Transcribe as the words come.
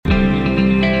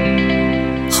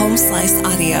Slice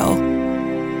Audio.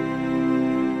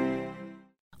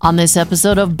 On this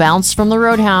episode of Bounce from the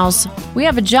Roadhouse, we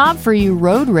have a job for you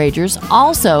road ragers.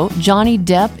 Also, Johnny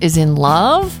Depp is in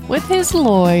love with his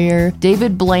lawyer.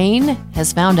 David Blaine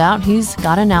has found out he's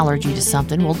got an allergy to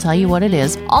something. We'll tell you what it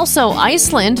is. Also,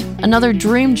 Iceland, another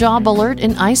dream job alert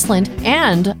in Iceland,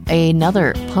 and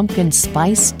another pumpkin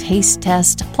spice taste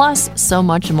test, plus so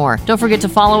much more. Don't forget to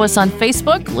follow us on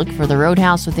Facebook. Look for The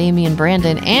Roadhouse with Amy and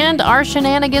Brandon, and our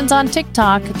shenanigans on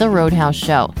TikTok, The Roadhouse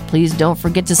Show. Please don't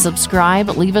forget to subscribe,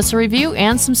 leave us a review,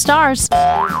 and some stars.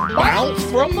 Bounce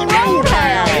from the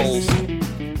Roadhouse!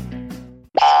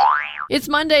 It's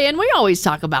Monday, and we always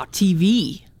talk about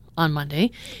TV on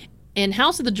Monday. In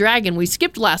House of the Dragon, we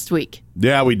skipped last week.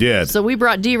 Yeah, we did. So we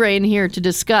brought D-Ray in here to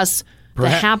discuss the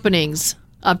happenings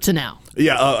up to now.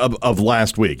 Yeah, of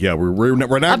last week. Yeah, we're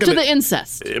not up going to the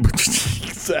incest.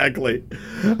 Exactly.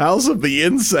 House of the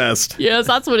Incest. Yes,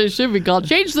 that's what it should be called.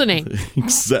 Change the name.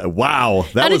 Wow.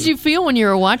 How did you feel when you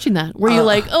were watching that? Were you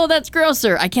like, oh, that's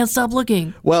grosser, I can't stop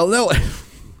looking? Well, no.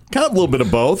 Kind of a little bit of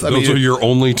both. Those are your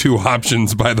only two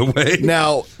options, by the way.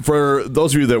 Now, for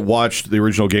those of you that watched the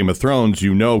original Game of Thrones,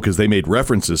 you know, because they made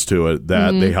references to it,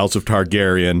 that the House of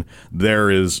Targaryen, there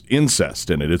is incest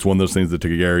in it. It's one of those things that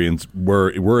Targaryens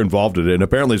were involved in it, and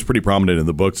apparently it's pretty prominent in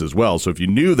the books as well. So if you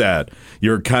knew that,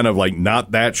 you're kind of like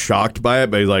not that shocked by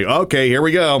it, but he's like, okay, here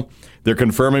we go. They're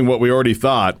confirming what we already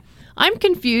thought. I'm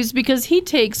confused because he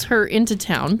takes her into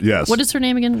town. Yes. What is her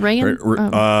name again? Rhaenyra?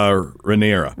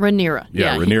 Rhaenyra.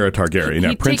 Yeah, Rhaenyra Targaryen.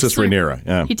 Yeah, Princess Rhaenyra.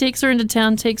 Yeah. He takes her into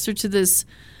town, takes her to this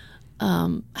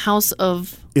house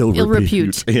of ill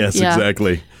repute. Yes,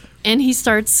 exactly. And he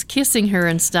starts kissing her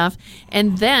and stuff.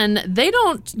 And then they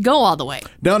don't go all the way.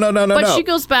 No. But she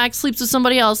goes back, sleeps with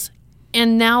somebody else.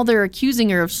 And now they're accusing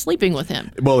her of sleeping with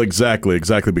him. Well, exactly,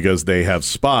 because they have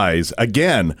spies.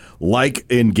 Again, like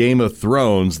in Game of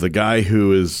Thrones, the guy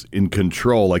who is in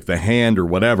control, like the Hand or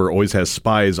whatever, always has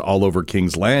spies all over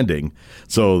King's Landing.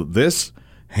 So this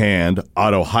Hand,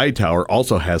 Otto Hightower,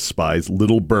 also has spies,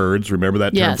 little birds. Remember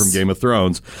that term from Game of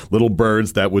Thrones? Little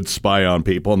birds that would spy on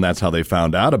people, and that's how they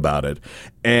found out about it.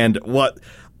 And what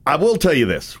I will tell you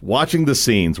this, watching the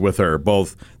scenes with her,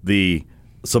 both the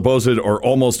supposed or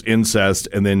almost incest,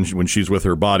 and then when she's with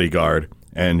her bodyguard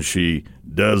and she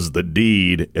does the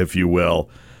deed, if you will,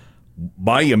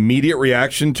 my immediate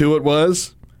reaction to it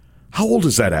was, how old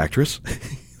is that actress?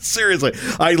 Seriously.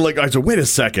 I said, wait a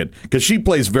second, because she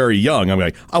plays very young. I'm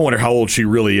like, I wonder how old she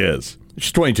really is.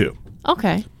 She's 22.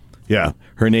 Okay. Yeah.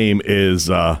 Her name is,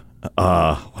 what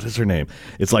is her name?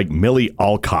 It's like Millie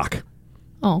Alcock.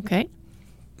 Oh, okay.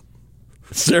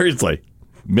 Seriously.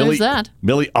 Who's that?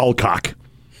 Millie Alcock.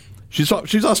 She's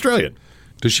Australian.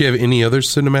 Does she have any other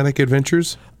cinematic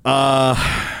adventures?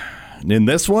 In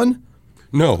this one?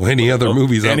 No, any other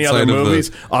movies any outside other of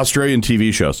movies? Australian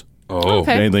TV shows. Oh.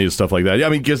 Okay. Mainly stuff like that. Yeah, I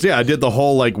mean, because, I did the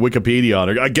whole, Wikipedia on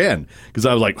her, again, because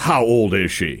I was like, how old is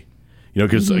she? You know,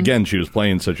 because, again, she was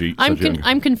playing such a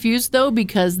I'm confused, though,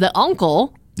 because the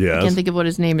uncle, yes. I can't think of what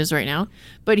his name is right now,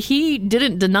 but he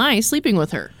didn't deny sleeping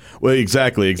with her. Well,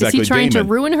 exactly. Is he trying to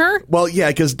ruin her? Well, yeah,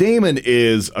 because Damon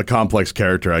is a complex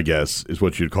character, I guess, is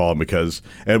what you'd call him, because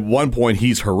at one point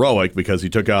he's heroic because he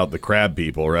took out the crab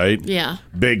people, right? Yeah.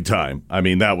 Big time. I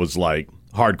mean, that was like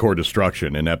hardcore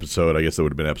destruction in episode, I guess that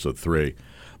would have been episode 3.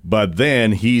 But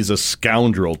then he's a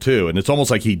scoundrel, too, and it's almost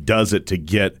like he does it to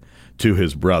get to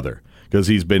his brother, because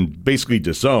he's been basically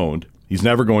disowned. He's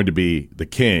never going to be the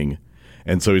king,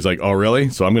 and so he's like, oh, really?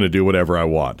 So I'm going to do whatever I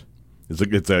want.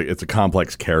 It's a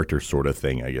complex character sort of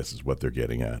thing, I guess, is what they're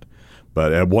getting at.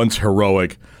 But at once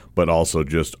heroic, but also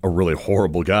just a really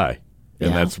horrible guy.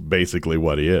 And that's basically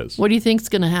what he is. What do you think's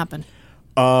going to happen?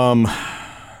 I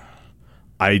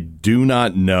do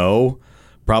not know.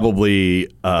 Probably,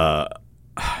 I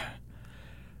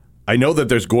know that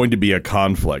there's going to be a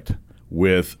conflict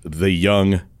with the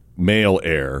young male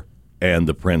heir and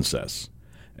the princess.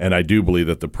 And I do believe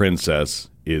that the princess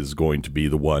is going to be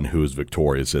the one who is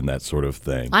victorious in that sort of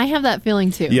thing. I have that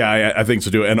feeling, too. Yeah, I think so,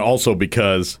 too. And also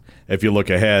because if you look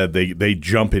ahead, they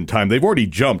jump in time. They've already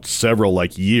jumped several,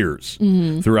 years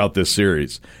throughout this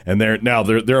series. And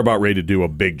they're about ready to do a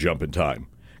big jump in time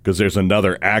because there's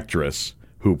another actress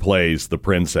who plays the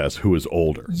princess who is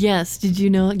older. Yes. Did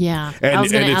you know? Yeah. I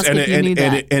was going to ask if you knew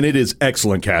that. And it is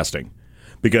excellent casting.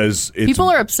 Because people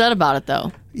are upset about it,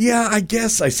 though. Yeah, I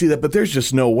guess I see that, but there's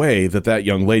just no way that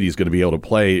young lady is going to be able to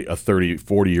play a 30,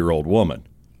 40-year-old woman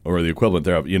or the equivalent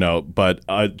thereof, but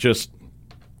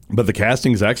the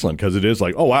casting is excellent because it is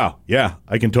like, oh, wow, yeah,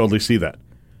 I can totally see that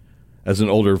as an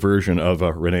older version of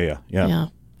Rhaenyra. Yeah.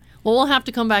 Well, we'll have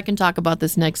to come back and talk about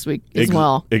this next week as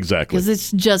well. Exactly. Because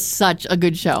it's just such a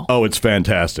good show. Oh, it's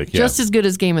fantastic. Yeah. Just as good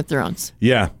as Game of Thrones.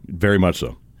 Yeah, very much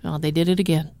so. Oh, they did it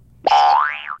again.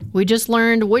 We just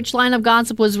learned which line of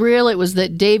gossip was real. It was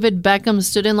that David Beckham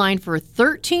stood in line for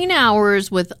 13 hours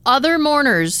with other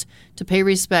mourners to pay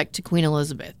respect to Queen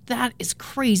Elizabeth. That is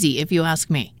crazy, if you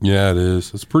ask me. Yeah, it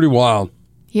is. It's pretty wild.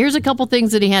 Here's a couple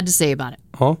things that he had to say about it.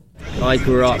 Huh? I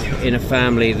grew up in a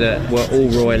family that were all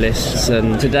royalists,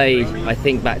 and today I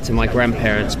think back to my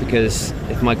grandparents, because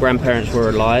if my grandparents were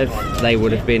alive, they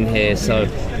would have been here. So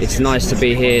it's nice to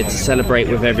be here to celebrate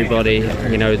with everybody,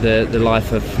 you know, the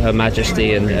life of Her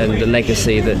Majesty and the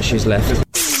legacy that she's left.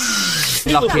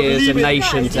 Lucky as a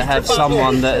nation to have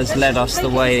someone that has led us the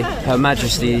way Her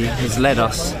Majesty has led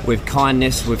us, with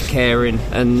kindness, with caring,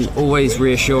 and always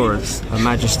reassurance. Her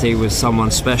Majesty was someone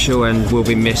special and will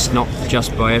be missed not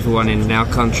just by everyone in our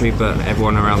country, but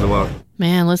everyone around the world.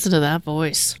 Man, listen to that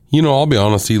voice. You know, I'll be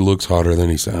honest, he looks hotter than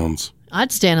he sounds.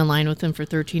 I'd stand in line with him for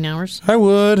 13 hours. I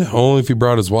would, only if he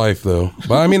brought his wife, though.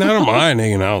 But I mean, I don't mind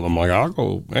hanging out. I'm like, I'll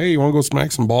go, hey, you want to go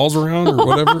smack some balls around or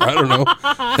whatever? I don't know.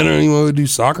 I don't even want to do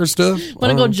soccer stuff.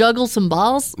 Want to go juggle some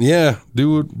balls? Yeah,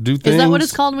 do things. Is that what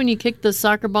it's called when you kick the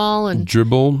soccer ball and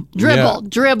dribble?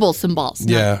 Dribble some balls.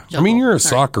 Yeah. Juggle. I mean, you're a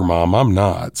soccer mom. I'm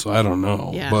not, so I don't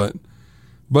know. Yeah.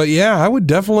 But yeah, I would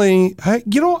definitely,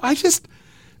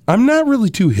 I'm not really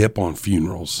too hip on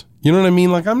funerals. You know what I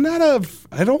mean? Like,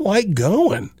 I don't like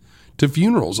going to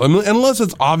funerals unless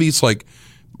it's obvious, like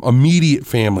immediate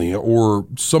family or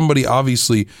somebody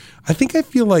obviously. I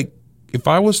feel like if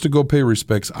I was to go pay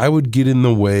respects, I would get in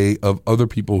the way of other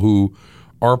people who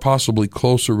are possibly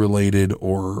closer related,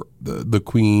 or the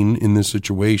queen in this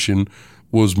situation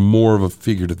was more of a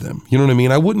figure to them. You know what I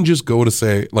mean? I wouldn't just go to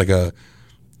say like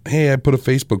hey, I put a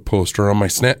Facebook poster on my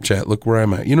Snapchat, look where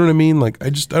I'm at. You know what I mean? Like, I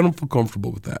don't feel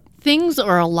comfortable with that. Things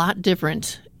are a lot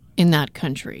different in that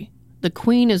country. The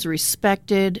queen is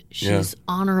respected. She's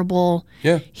honorable.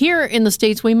 Yeah. Here in the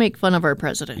States, we make fun of our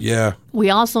president. Yeah.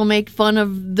 We also make fun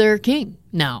of their king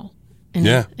now. And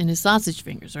Yeah. and his sausage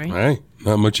fingers, right? Right.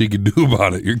 Not much you could do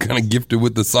about it. You're kind of gifted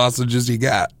with the sausages you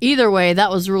got. Either way, that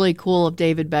was really cool of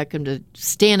David Beckham to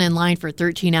stand in line for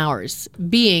 13 hours,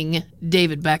 being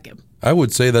David Beckham. I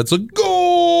would say that's a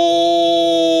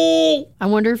goal. I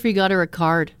wonder if he got her a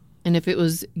card and if it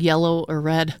was yellow or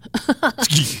red.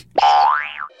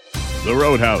 The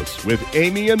Roadhouse with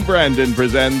Amy and Brandon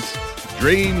presents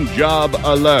Dream Job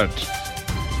Alert,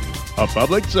 a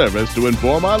public service to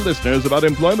inform our listeners about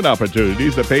employment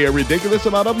opportunities that pay a ridiculous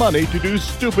amount of money to do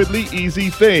stupidly easy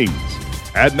things.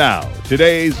 And now,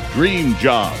 today's Dream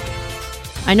Job.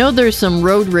 I know there's some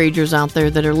road ragers out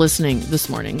there that are listening this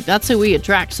morning. That's who we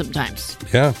attract sometimes,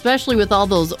 Yeah. especially with all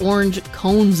those orange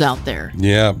cones out there.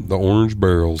 Yeah, the orange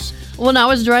barrels. When I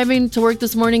was driving to work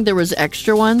this morning, there was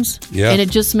extra ones, Yeah. and it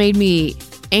just made me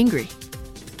angry.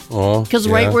 Oh, Because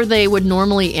right where they would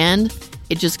normally end,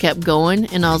 it just kept going,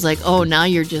 and I was like, "Oh, now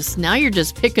you're just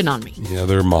picking on me." Yeah,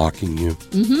 they're mocking you.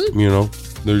 Mm-hmm. You know,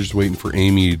 they're just waiting for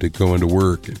Amy to go into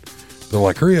work, and they're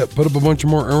like, "Hurry up, put up a bunch of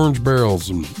more orange barrels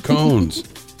and cones.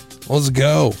 Let's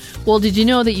go." Well, did you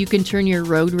know that you can turn your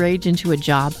road rage into a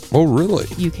job? Oh, really?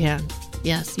 You can.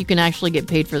 Yes, you can actually get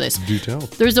paid for this. Do tell.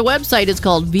 There's a website, it's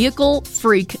called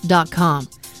vehiclefreak.com.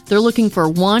 They're looking for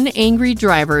one angry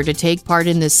driver to take part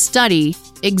in this study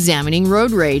examining road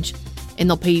rage, and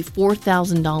they'll pay you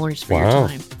 $4,000 for your Wow.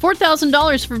 time.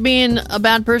 $4,000 for being a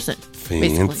bad person.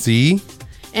 basically. Fancy.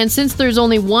 And since there's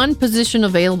only one position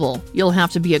available, you'll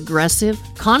have to be aggressive,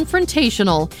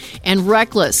 confrontational, and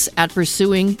reckless at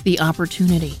pursuing the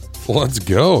opportunity. Let's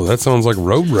go. That sounds like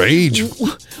road rage.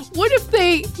 What if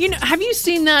they, have you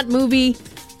seen that movie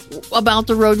about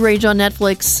the road rage on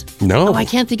Netflix? No. Oh, I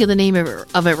can't think of the name of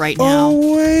it right now.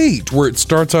 Oh, wait. Where it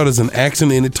starts out as an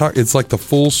accident and it's like the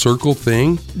full circle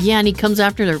thing? Yeah, and he comes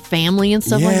after their family and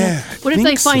stuff like Yeah, that. What I if they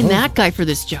think find so. that guy for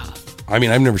this job? I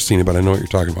mean, I've never seen it, but I know what you're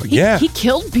talking about. He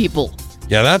killed people.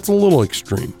 Yeah, that's a little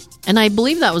extreme. And I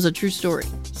believe that was a true story.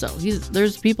 So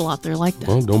there's people out there like that.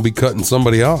 Well, don't be cutting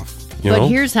somebody off. You But know?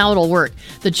 here's how it'll work.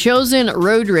 The chosen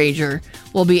road rager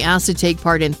will be asked to take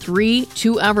part in 3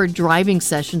 2-hour driving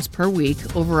sessions per week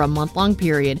over a month-long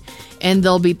period, and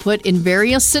they'll be put in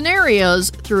various scenarios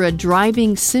through a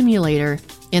driving simulator,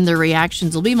 and their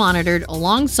reactions will be monitored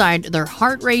alongside their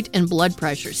heart rate and blood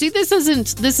pressure. See, this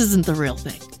isn't the real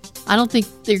thing. I don't think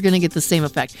they're going to get the same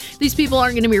effect. These people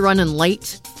aren't going to be running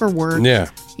late for work. Yeah.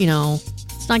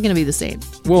 It's not going to be the same.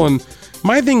 Well, and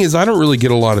my thing is I don't really get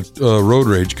a lot of road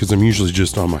rage because I'm usually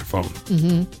just on my phone.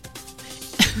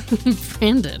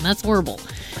 Brandon, that's horrible.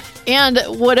 And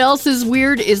what else is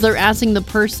weird is they're asking the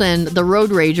road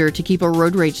rager, to keep a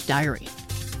road rage diary.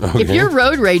 If you're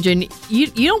road raging, you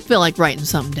don't feel like writing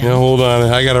something down. Yeah, hold on.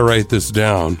 I got to write this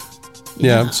down.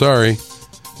 Yeah, I'm sorry.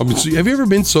 I mean, so have you ever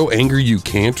been so angry you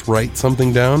can't write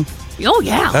something down? Oh,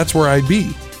 yeah. That's where I'd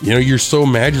be. You know, you're so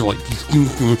mad, you're like, you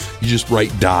just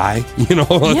write die. You know,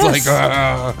 it's like,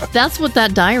 That's what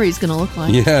that diary is going to look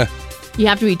like. Yeah. You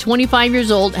have to be 25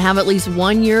 years old, have at least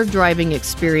 1 year of driving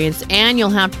experience, and you'll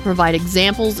have to provide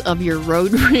examples of your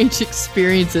road rage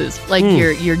experiences, like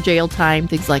your jail time,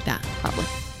 things like that, probably.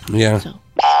 Yeah. So.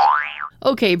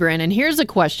 Okay, Brandon, here's a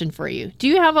question for you. Do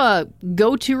you have a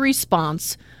go-to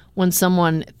response when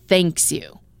someone thanks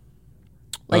you?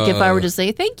 Like if I were to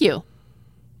say thank you.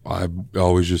 I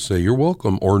always just say, you're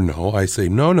welcome. Or no, I say,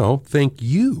 no, thank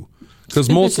you. Because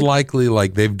most likely,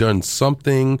 like, they've done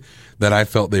something that I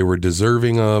felt they were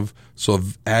deserving of. So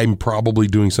I'm probably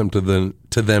doing something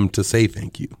to them to say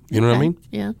thank you. You know what I mean?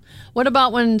 Yeah. What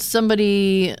about when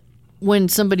somebody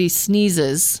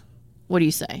sneezes? What do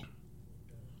you say?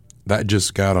 That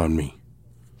just got on me.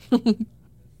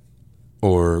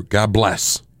 Or God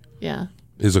bless. Yeah.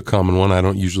 Is a common one. I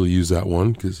don't usually use that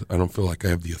one because I don't feel like I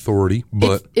have the authority.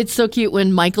 But it's so cute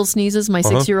when Michael sneezes, my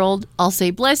 6-year-old. I'll say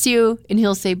bless you, and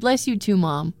he'll say bless you too,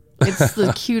 Mom. It's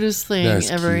the cutest thing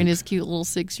ever cute. in his cute little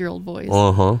 6-year-old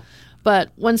voice.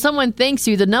 But when someone thanks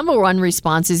you, the number one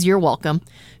response is you're welcome.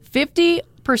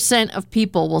 50% of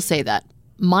people will say that.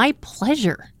 My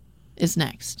pleasure is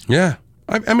next. Yeah.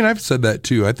 I mean, I've said that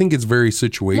too. I think it's very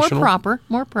situational.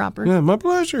 More proper. Yeah, my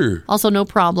pleasure. Also, no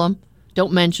problem.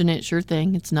 Don't mention it. Sure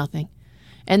thing. It's nothing.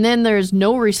 And then there's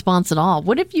no response at all.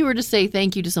 What if you were to say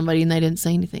thank you to somebody and they didn't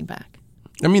say anything back?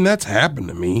 I mean, that's happened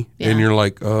to me. Yeah. And you're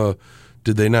like,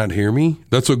 did they not hear me?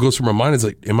 That's what goes through my mind. It's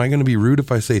like, am I going to be rude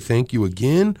if I say thank you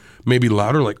again? Maybe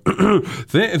louder, like,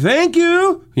 thank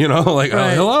you. You know, like,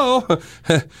 Right. Hello.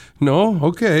 No,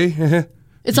 okay.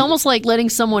 It's almost like letting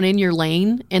someone in your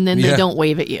lane and then they don't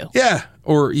wave at you. Yeah.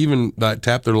 Or even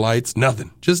tap their lights.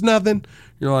 Nothing. Just nothing.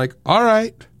 You're like, all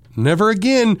right. Never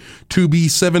again,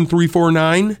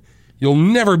 2B7349. You'll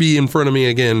never be in front of me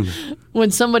again.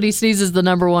 When somebody sneezes, the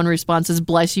number one response is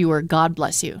bless you or God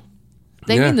bless you.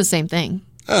 They mean the same thing.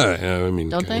 I mean,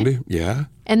 Don't kinda. they? Yeah.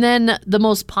 And then the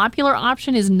most popular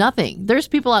option is nothing. There's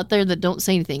people out there that don't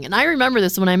say anything. And I remember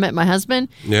this when I met my husband.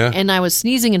 Yeah. And I was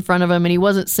sneezing in front of him and he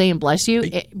wasn't saying bless you.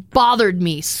 It bothered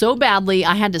me so badly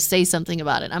I had to say something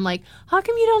about it. I'm like, how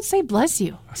come you don't say bless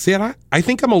you? See, I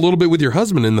think I'm a little bit with your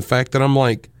husband in the fact that I'm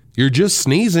like, you're just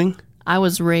sneezing. I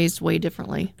was raised way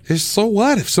differently. So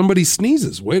what if somebody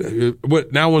sneezes? Wait,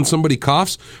 what? Now when somebody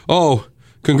coughs, oh,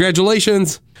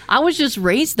 congratulations. I was just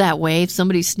raised that way. If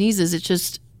somebody sneezes, it's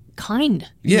just kind,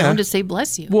 you know, to say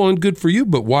bless you. Well, and good for you,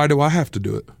 but why do I have to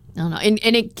do it? I don't know. And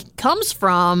it comes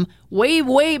from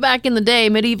way back in the day,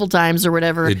 medieval times or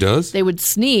whatever. It does? They would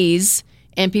sneeze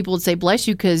and people would say bless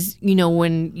you because, you know,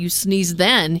 when you sneeze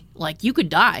then, like, you could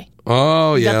die.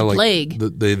 Oh, You got yeah. the Like plague.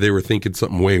 they were thinking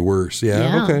something way worse.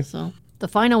 Yeah, okay. So the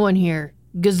final one here,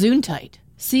 Gesundheit.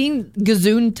 Seeing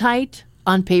Gesundheit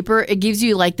on paper, it gives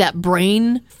you like that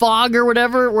brain fog or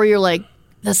whatever where you're like,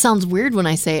 that sounds weird when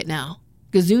I say it now.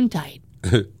 Gesundheit.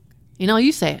 You know,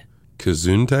 you say it.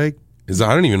 Gesundheit?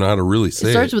 I don't even know how to really say It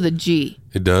it. starts with a G.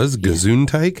 It does?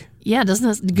 Gesundheit? Yeah, doesn't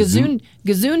it?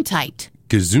 Gesundheit.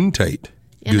 Gesundheit.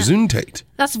 Yeah. Gesundheit.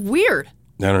 That's weird.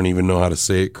 I don't even know how to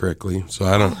say it correctly, so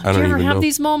I don't Do you ever even have know.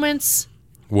 these moments?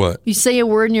 What? You say a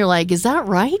word and you're like, is that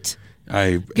right? It's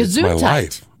my Gesundheit.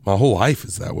 life. My whole life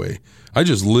is that way. I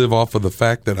just live off of the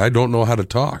fact that I don't know how to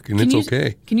talk, and it's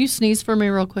okay. Can you sneeze for me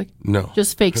real quick? No.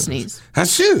 Just fake sneeze.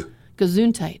 Achoo!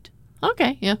 Gesundheit.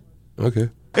 Okay, yeah. Okay.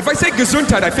 If I say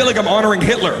Gesundheit, I feel like I'm honoring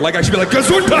Hitler. Like I should be like,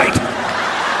 Gesundheit!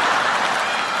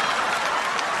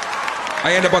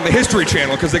 I end up on the History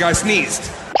Channel because the guy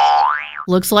sneezed.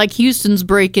 Looks like Houston's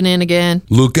breaking in again.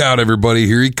 Look out, everybody.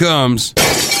 Here he comes.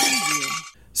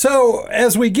 So,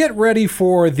 as we get ready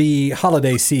for the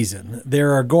holiday season,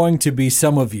 there are going to be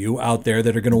some of you out there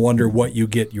that are going to wonder what you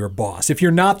get your boss. If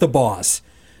you're not the boss,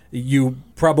 you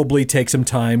probably take some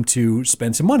time to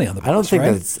spend some money on the boss.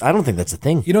 I don't think that's a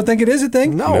thing. You don't think it is a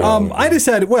thing? No. I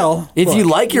decided, If you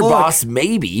look, like your boss,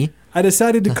 maybe. I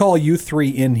decided to call you three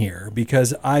in here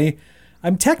because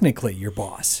I'm technically your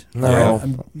boss.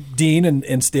 No. Dean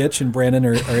and Stitch and Brandon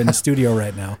are in the studio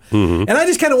right now. And I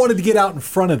just kind of wanted to get out in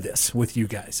front of this with you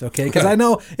guys, okay? Because I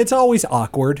know it's always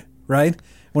awkward, right?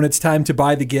 When it's time to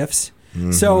buy the gifts.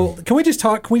 So can we just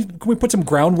talk? Can we put some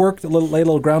groundwork, lay a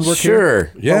little groundwork here? Sure.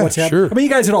 about Yeah, what's happening? sure. I mean, you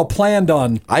guys had all planned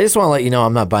on. I just want to let you know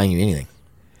I'm not buying you anything.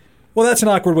 Well, that's an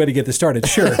awkward way to get this started,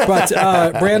 sure. But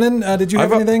Brandon, did you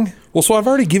have anything? Well, so I've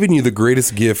already given you the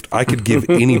greatest gift I could give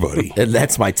anybody. And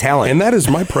that's my talent. And that is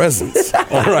my presence.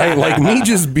 All right. Like me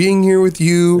just being here with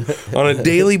you on a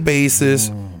daily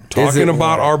basis, talking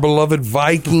about our beloved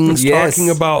Vikings, Yes. talking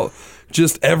about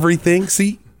just everything.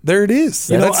 See, there it is.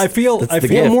 You know, That's- I feel what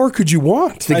gift. more could you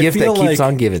want? the I gift that feel keeps like,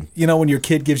 on giving. You know, when your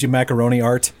kid gives you macaroni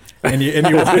art and you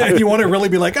want to really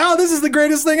be like, oh, this is the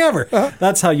greatest thing ever.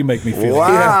 That's how you make me feel.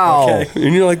 Wow. Yeah, okay.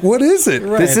 And you're like, what is it?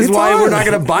 This is It's why we're ours. not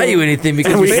going to buy you anything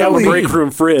because And we you're have so a mean. break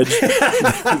room fridge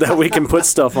that we can put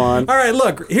stuff on. All right,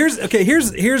 look.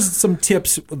 Here's some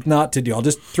tips not to do. I'll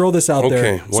just throw this out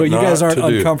there Okay, so what you guys not aren't to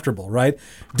do. uncomfortable, right?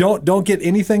 Don't get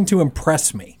anything to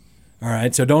impress me. All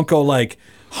right, so don't go like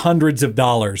hundreds of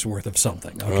dollars worth of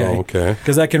something. Okay, Oh, okay.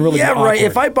 because that can really Yeah, be right. awkward.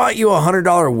 If I bought you a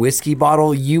 $100 whiskey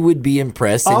bottle, you would be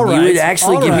impressed, and All you right, would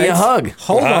actually all give me a right. hug.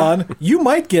 Hold on, you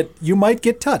might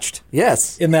get touched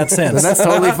Yes, in that sense. and that's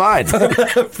totally fine.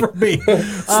 for me.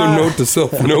 So note to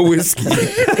self, no whiskey.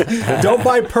 Don't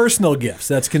buy personal gifts.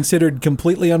 That's considered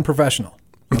completely unprofessional.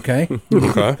 Okay.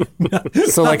 Okay.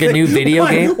 So, like a new video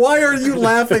game. Why are you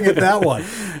laughing at that one?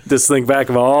 Just think back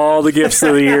of all the gifts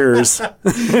of the years.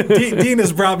 Dean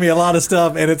has brought me a lot of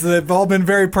stuff, and they've all been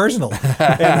very personal.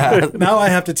 And now I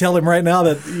have to tell him right now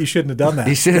that you shouldn't have done You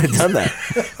that. should have done that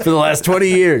for the last 20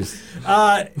 years.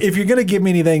 If you're going to give me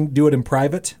anything, do it in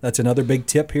private. That's another big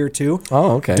tip here too.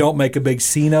 Oh, okay. Don't make a big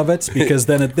scene of it because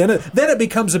then it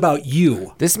becomes about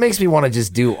you. This makes me want to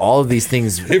just do all of these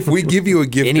things. If we give you a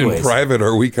gift in Anyways. private,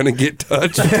 are we going to get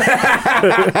touched? All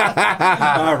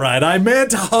right, I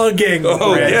meant hugging.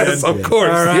 Oh, Brandon. yes, of course.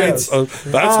 All right. Yes.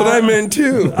 That's what I meant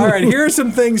too. All right, here are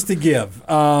some things to give.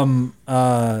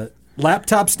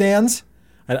 Laptop stands.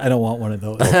 I don't want one of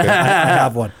those. I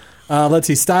have one. Let's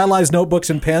see, stylized notebooks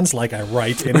and pens, like I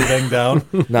write anything down.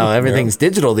 No, everything's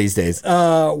digital these days.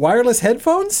 Wireless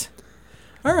headphones.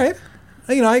 All right.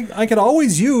 You know, I could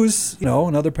always use,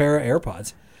 another pair of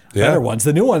AirPods. Yeah. Better ones.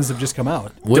 The new ones have just come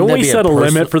out. Wouldn't Don't that we be set a personal-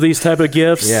 limit for these type of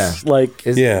gifts? Yeah. Like,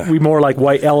 Yeah. we more like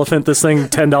white elephant this thing,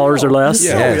 $10 or less?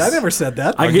 Yeah. Sorry, Yes. I never said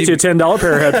that. I can get you a $10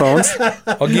 pair of headphones.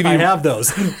 I'll give I you. have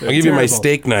those. I'll give you my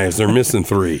steak knives. They're missing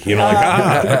 3.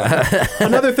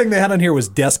 Another thing they had on here was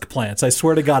desk plants. I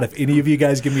swear to God, if any of you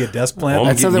guys give me a desk plant,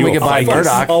 That's That's something we could buy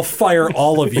Murdoch. I'll fire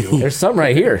all of you. There's some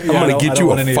right here. I'm going I to get don't you a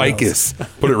want any of those. ficus.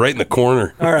 Put it right in the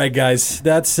corner. All right, guys.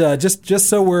 That's just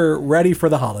so we're ready for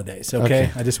the holidays.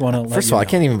 Okay. I just want to let First of you all, I know.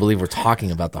 can't even believe we're talking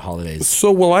about the holidays.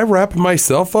 So will I wrap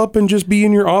myself up and just be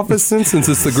in your office since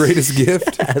it's the greatest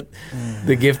gift?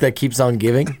 The gift that keeps on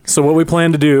giving. So what we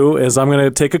plan to do is I'm going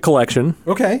to take a collection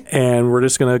Okay. and we're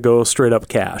just going to go straight up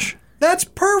cash. That's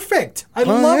perfect. I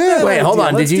love yeah. that. Wait, hold idea.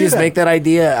 on. Let's Did you do just make that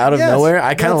idea out of Yes. nowhere? I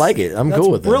kind That's- of like it. I'm that's cool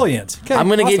with it. brilliant. Okay, I'm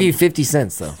going to give awesome. you 50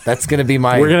 cents, though. That's going to be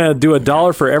my. We're going to do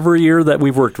 $1 for every year that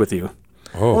we've worked with you.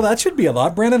 Well, that should be a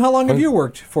lot. Brandon, how long have you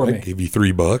worked for I me? give you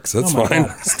 $3. That's Oh my fine.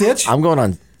 God. Stitch? I'm going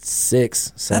on 6.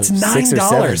 That's 6 or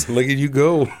 $9. 7. Look at you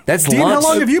go. That's Dean, lunch. how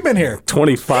long have you been here?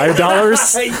 $25?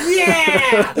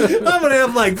 Yeah! I'm going to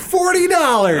have like $40.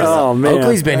 Oh, man.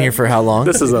 Oakley's been here for how long?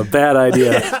 This is a bad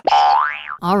idea.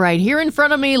 All right, here in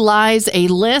front of me lies a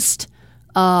list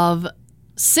of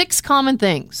 6 common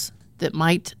things that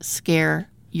might scare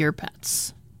your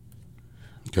pets.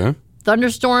 Okay.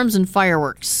 Thunderstorms and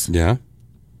fireworks. Yeah.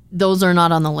 Those are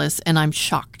not on the list, and I'm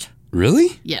shocked.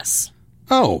 Really? Yes.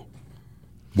 Oh.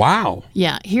 Wow.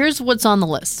 Yeah, here's what's on the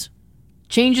list.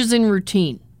 Changes in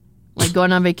routine, like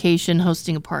going on vacation,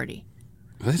 hosting a party.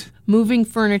 What? Moving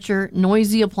furniture,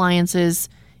 noisy appliances,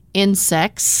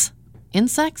 insects.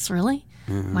 Insects, really?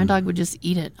 My dog would just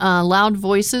eat it. Loud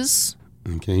voices.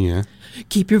 Okay, yeah.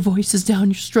 Keep your voices down.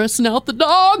 You're stressing out the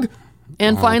dog.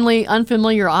 And finally,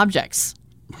 unfamiliar objects.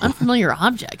 Unfamiliar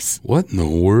objects, What in the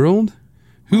world?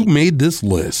 Who made this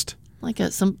list? like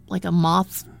a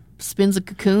moth spins a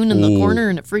cocoon in the corner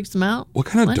and it freaks them out. What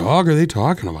kind of dog are they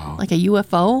talking about? Like a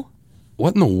UFO?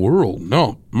 What in the world?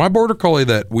 No. My border collie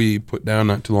that we put down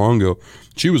not too long ago,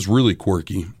 she was really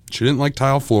quirky. She didn't like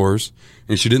tile floors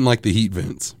and she didn't like the heat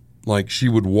vents. Like she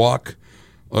would walk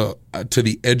to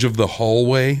the edge of the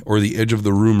hallway or the edge of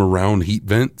the room around heat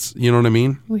vents. You know what I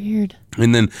mean? Weird.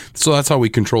 And then, so that's how we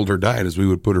controlled her diet is we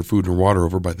would put her food and water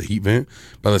over by the heat vent,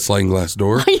 by the sliding glass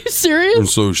door. Are you And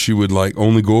serious? so she would like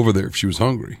only go over there if she was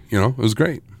hungry. You know, it was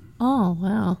great. Oh,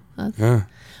 wow. That's... Yeah.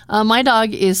 My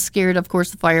dog is scared, of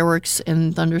course, of fireworks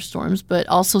and thunderstorms, but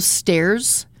also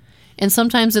stairs. And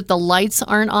sometimes if the lights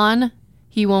aren't on,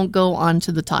 he won't go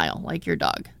onto the tile like your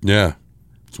dog. Yeah.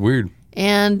 It's weird.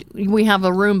 And we have a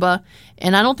Roomba,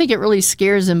 and I don't think it really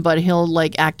scares him, but he'll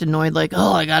like act annoyed, like,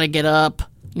 oh, I got to get up.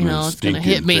 You know, it's going to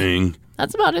hit Stinking me. thing.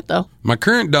 That's about it, though. My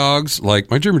current dogs, like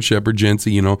my German Shepherd,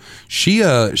 Jency, you know,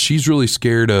 she's really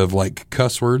scared of like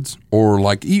cuss words or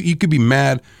like you could be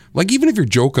mad, like even if you're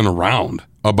joking around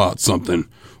about something,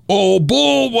 oh,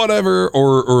 bull, whatever,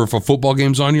 or if a football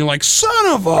game's on, you're like, son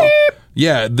of a... Beep.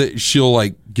 Yeah, she'll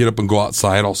like get up and go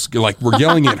outside. Like we're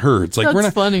yelling at her. It's like That's we're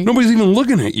not. Funny. Nobody's even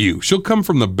looking at you. She'll come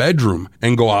from the bedroom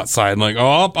and go outside. Like,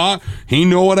 he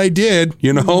know what I did.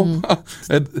 You know.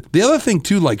 Mm-hmm. The other thing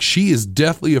too, like she is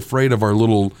deathly afraid of our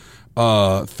little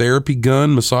therapy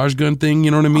gun, massage gun thing.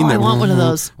 You know what I mean? I want one of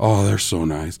those. Oh, they're so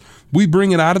nice. We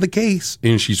bring it out of the case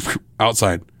and she's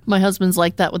outside. My husband's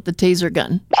like that with the taser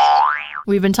gun.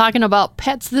 We've been talking about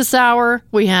pets this hour.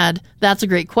 We had That's a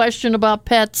Great Question about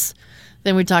pets.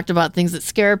 Then we talked about things that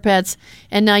scare pets.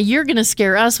 And now you're going to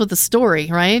scare us with a story,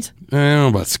 right? I don't know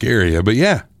about scare you, but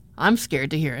yeah. I'm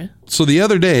scared to hear it. So the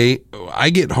other day,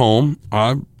 I get home.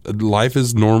 Life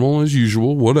is normal as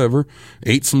usual, whatever.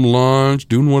 Ate some lunch,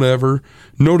 doing whatever.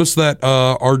 Notice that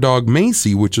our dog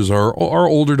Macy, which is our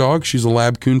older dog, she's a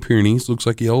Lab Coon Pyrenees, looks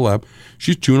like a yellow lab.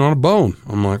 She's chewing on a bone.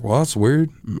 I'm like, well, that's weird.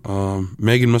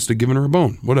 Megan must have given her a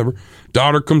bone, whatever.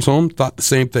 Daughter comes home, thought the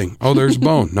same thing. Oh, there's a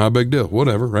bone. Not a big deal.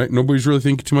 Whatever, right? Nobody's really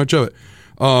thinking too much of it.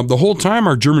 The whole time,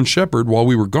 our German Shepherd, while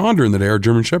we were gone during the day, our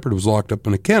German Shepherd was locked up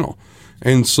in a kennel.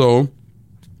 And so,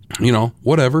 you know,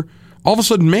 whatever. All of a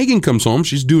sudden, Megan comes home.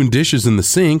 She's doing dishes in the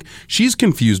sink. She's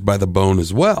confused by the bone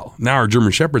as well. Now our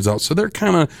German Shepherd's out, so they're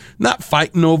kind of not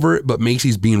fighting over it, but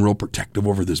Macy's being real protective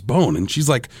over this bone. And she's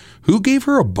like, who gave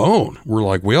her a bone? We're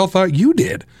like, we all thought you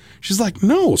did. She's like,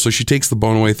 no. So she takes the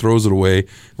bone away, throws it away.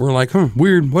 We're like,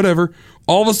 weird, whatever.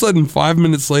 All of a sudden, 5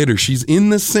 minutes later, she's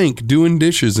in the sink doing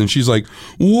dishes, and she's like,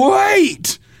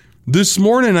 wait! This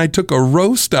morning, I took a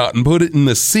roast out and put it in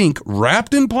the sink,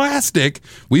 wrapped in plastic.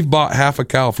 We've bought half a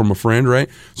cow from a friend, right?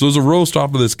 So there's a roast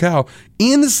off of this cow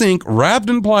in the sink, wrapped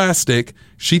in plastic.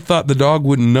 She thought the dog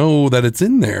wouldn't know that it's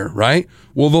in there, right?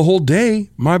 Well, the whole day,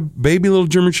 my baby little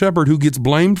German Shepherd, who gets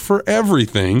blamed for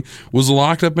everything, was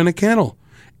locked up in a kennel.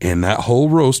 And that whole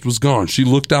roast was gone. She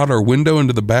looked out our window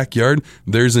into the backyard.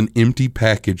 There's an empty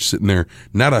package sitting there.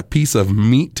 Not a piece of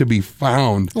meat to be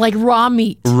found. Like raw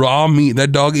meat. Raw meat.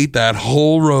 That dog ate that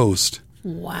whole roast.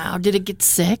 Wow. Did it get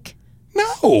sick?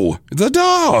 No. It's a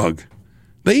dog.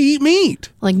 They eat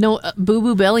meat. Like no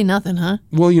boo-boo belly, nothing, huh?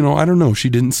 Well, you know, I don't know. She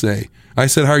didn't say. I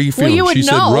said, how are you feeling? Well, you would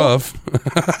she know. said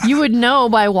rough. You would know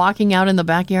by walking out in the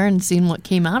backyard and seeing what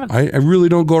came out of it. I really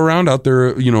don't go around out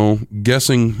there, you know,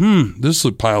 guessing, this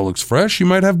pile looks fresh. You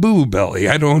might have boo-boo belly.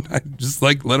 I just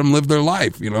like let them live their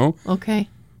life, you know? Okay.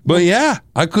 But yeah,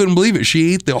 I couldn't believe it.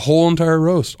 She ate the whole entire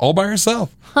roast all by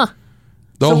herself. Huh.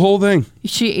 The whole thing.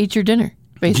 She ate your dinner,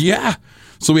 basically. Yeah.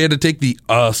 So we had to take the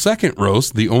second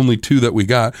roast, the only two that we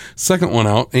got, second one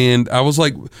out. And I was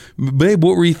like, babe,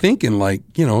 what were you thinking? Like,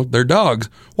 you know, they're dogs.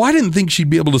 Well, I didn't think she'd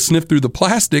be able to sniff through the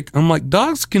plastic. I'm like,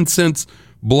 dogs can sense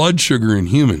blood sugar in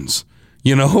humans.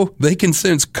 You know, they can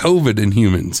sense COVID in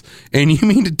humans. And you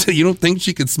mean to tell you don't think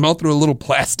she could smell through a little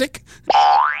plastic?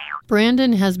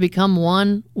 Brandon has become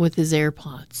one with his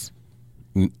AirPods.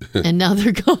 And now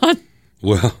they're gone.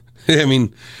 Well,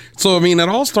 it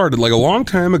all started like a long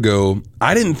time ago.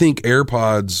 I didn't think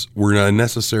AirPods were a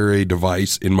necessary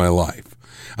device in my life.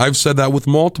 I've said that with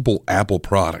multiple Apple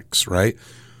products, right?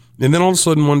 And then all of a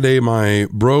sudden one day my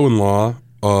bro-in-law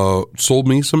sold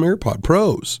me some AirPod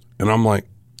Pros. And I'm like,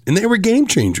 and they were a game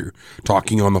changer.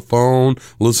 Talking on the phone,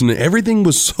 listening, everything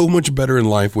was so much better in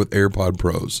life with AirPod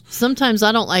Pros. Sometimes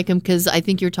I don't like them because I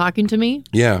think you're talking to me.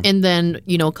 Yeah. And then,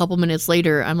 a couple minutes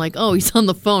later, I'm like, oh, he's on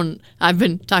the phone. I've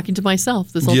been talking to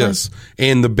myself this whole time. Yes.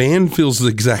 And the band feels the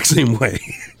exact same way.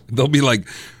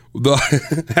 They'll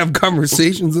have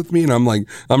conversations with me, and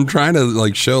I'm trying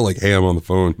to show hey, I'm on the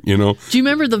phone, Do you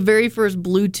remember the very first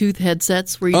Bluetooth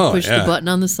headsets where you push the button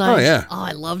on the side? Oh, yeah. Oh,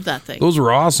 I loved that thing. Those were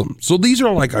awesome. So these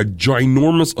are like a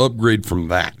ginormous upgrade from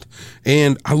that.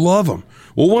 And I love them.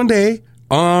 Well, one day,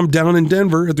 I'm down in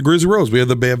Denver at the Grizzly Rose. We have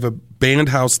a band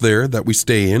house there that we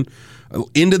stay in.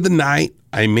 Into the night,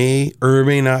 I may or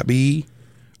may not be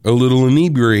a little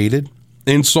inebriated.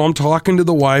 And so I'm talking to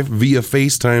the wife via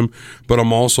FaceTime, but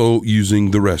I'm also using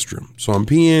the restroom. So I'm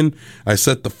peeing. I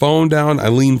set the phone down. I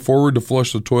lean forward to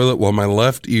flush the toilet while my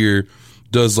left ear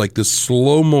does this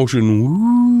slow motion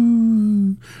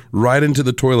woo, right into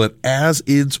the toilet as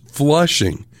it's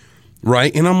flushing.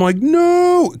 Right? And I'm like,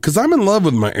 no, because I'm in love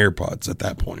with my AirPods at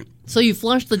that point. So you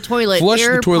flush the toilet. Flush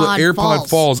the toilet. AirPod falls.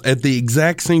 falls at the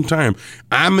exact same time.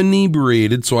 I'm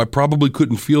inebriated, so I probably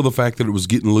couldn't feel the fact that it was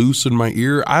getting loose in my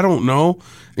ear. I don't know.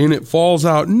 And it falls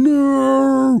out.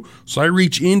 No. So I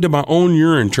reach into my own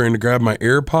urine trying to grab my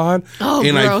AirPod. Oh,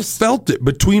 and gross. I felt it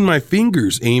between my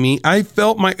fingers, Amy. I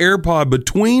felt my AirPod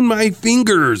between my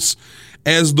fingers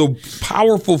as the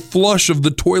powerful flush of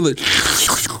the toilet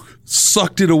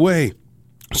sucked it away.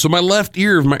 So my left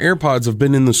ear of my AirPods have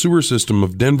been in the sewer system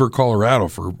of Denver, Colorado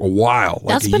for a while.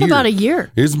 That's been about a year.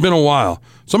 It's been a while.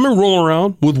 So I'm going to roll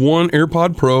around with one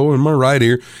AirPod Pro in my right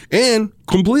ear and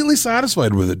completely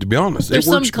satisfied with it, to be honest. There's it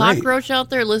some works great. cockroach out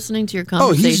there listening to your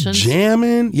Oh, he's conversations.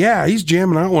 jamming. Yeah, he's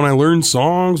jamming out when I learn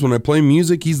songs, when I play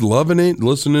music. He's loving it,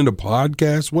 listening to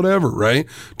podcasts, whatever, right?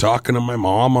 Talking to my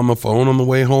mom on the phone on the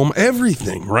way home,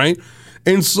 everything, right?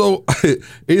 And so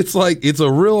it's like, it's a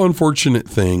real unfortunate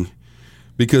thing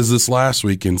because this last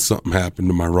weekend something happened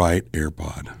to my right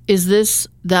AirPod. Is this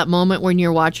that moment when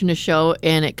you're watching a show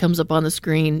and it comes up on the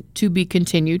screen to be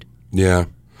continued? Yeah.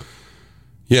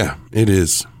 Yeah, it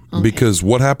is. Okay. Because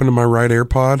what happened to my right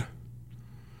AirPod,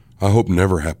 I hope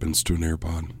never happens to an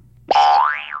AirPod.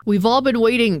 We've all been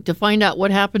waiting to find out what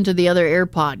happened to the other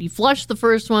AirPod. You flushed the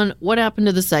first one. What happened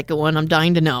to the second one? I'm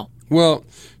dying to know. Well,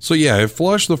 so yeah, I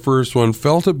flushed the first one,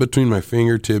 felt it between my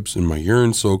fingertips in my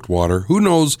urine-soaked water. Who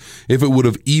knows if it would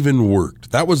have even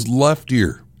worked? That was left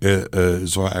ear,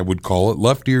 so I would call it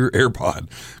left ear AirPod.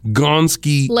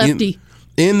 Gonski. Lefty.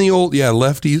 In the old, yeah,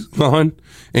 lefty's on,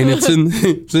 and it's in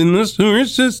the sewer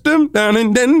system down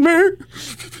in Denver.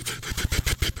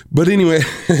 But anyway,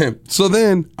 so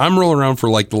then I'm rolling around for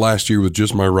like the last year with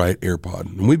just my right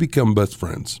AirPod, and we become best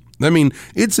friends. I mean,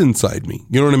 it's inside me.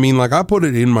 You know what I mean? Like I put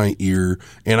it in my ear,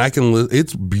 and I can.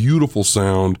 It's beautiful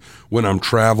sound when I'm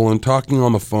traveling, talking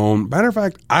on the phone. Matter of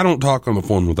fact, I don't talk on the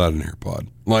phone without an AirPod.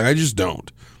 Like I just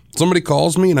don't. Somebody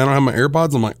calls me and I don't have my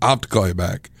AirPods. I'm like, I'll have to call you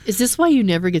back. Is this why you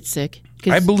never get sick?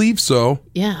 'Cause- I believe so.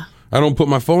 Yeah. I don't put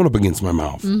my phone up against my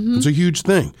mouth. It's a huge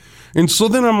thing. And so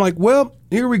then I'm like, well,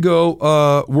 here we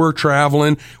go. We're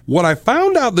traveling. What I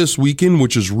found out this weekend,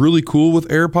 which is really cool with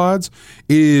AirPods,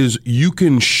 is you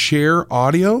can share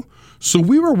audio. So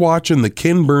we were watching the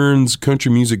Ken Burns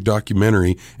country music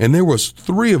documentary, and there was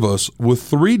 3 of us with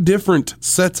 3 different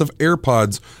sets of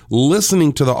AirPods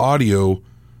listening to the audio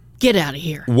Get out of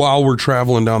here. while we're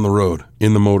traveling down the road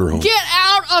in the motorhome. Get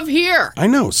out of here. I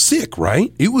know, sick,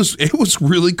 right? It was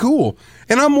really cool.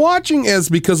 And I'm watching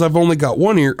because I've only got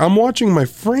one ear, I'm watching my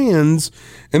friends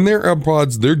and their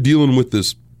AirPods, they're dealing with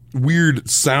this weird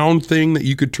sound thing that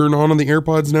you could turn on the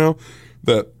AirPods now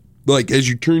that like as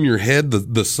you turn your head,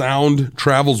 the sound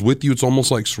travels with you. It's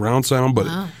almost like surround sound, but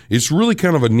it's really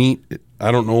kind of a neat, I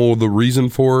don't know the reason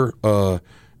for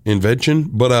invention.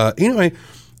 But anyway,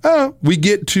 we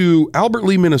get to Albert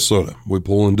Lee, Minnesota. We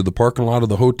pull into the parking lot of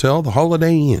the hotel, the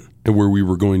Holiday Inn, where we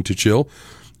were going to chill.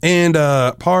 And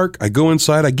park, I go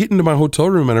inside, I get into my hotel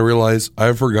room, and I realize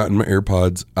I've forgotten my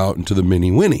AirPods out into the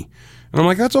Mini Winnie. And I'm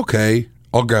like, that's okay.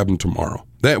 I'll grab them tomorrow.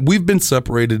 That we've been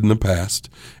separated in the past,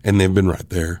 and they've been right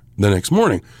there the next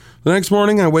morning. The next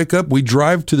morning, I wake up, we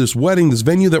drive to this wedding, this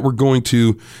venue that we're going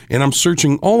to, and I'm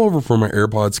searching all over for my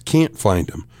AirPods, can't find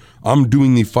them. I'm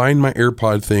doing the Find My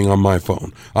AirPod thing on my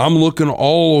phone. I'm looking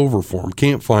all over for them,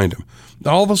 can't find them.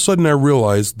 All of a sudden, I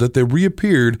realized that they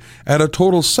reappeared at a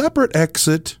total separate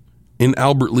exit in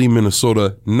Albert Lee,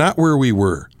 Minnesota, not where we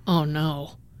were. Oh,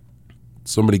 no.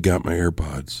 Somebody got my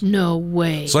AirPods. No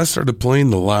way. So I started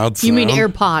playing the loud sound. You mean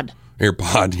AirPod?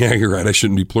 AirPod. Yeah, you're right. I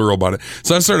shouldn't be plural about it.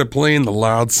 So I started playing the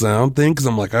loud sound thing because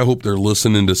I'm like, I hope they're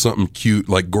listening to something cute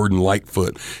like Gordon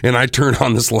Lightfoot. And I turn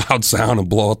on this loud sound and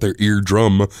blow out their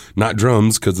eardrum, not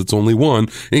drums because it's only one.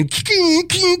 And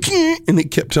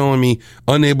it kept telling me,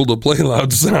 unable to play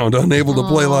loud sound, unable to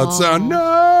play loud sound.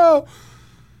 No!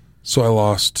 So I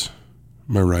lost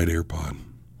my right AirPod.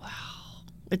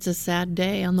 It's a sad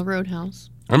day on the Roadhouse.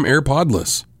 I'm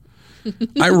AirPodless.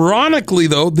 Ironically,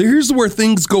 though, here's where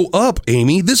things go up,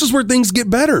 Amy. This is where things get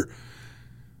better.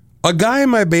 A guy in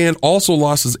my band also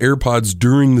lost his AirPods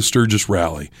during the Sturgis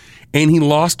rally, and he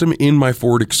lost them in my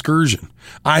Ford Excursion.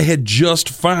 I had just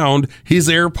found his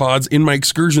AirPods in my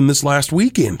Excursion this last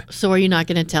weekend. So are you not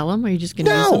going to tell him? Or are you just going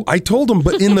to use No, them? I told him,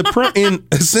 but in the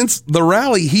since the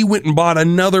rally, he went and bought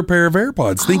another pair of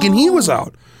AirPods, thinking he was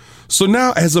out. So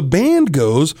now, as a band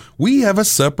goes, we have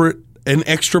an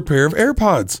extra pair of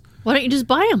AirPods. Why don't you just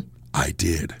buy them? I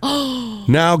did.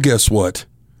 Now, guess what?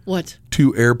 What?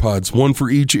 2 AirPods, 1 for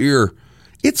each ear.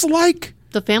 It's like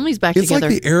The family's back it's together.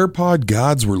 like the AirPod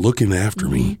gods were looking after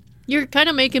me. You're kind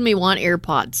of making me want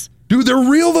AirPods. Dude, they're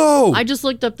real though. I just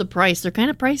looked up the price. They're kind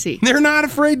of pricey. They're not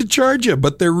afraid to charge you,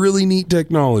 but they're really neat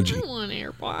technology. I want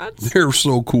AirPods. They're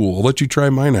so cool. I'll let you try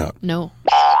mine out. No.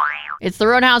 It's the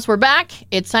Roadhouse. We're back.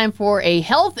 It's time for a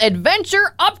health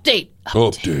adventure update.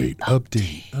 Update.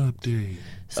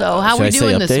 So how Should we I say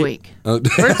doing this update? week?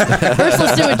 First,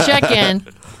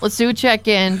 let's do a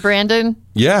check-in. Brandon,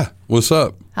 Yeah, what's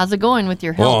up? how's it going with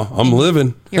your health? Oh, I'm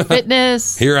living. Your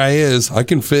fitness? Here I is. I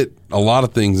can fit a lot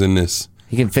of things in this.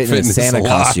 He can fit in a Fitness Santa a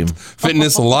lot. costume.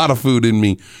 Fitness a lot of food in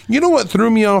me. You know what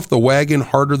threw me off the wagon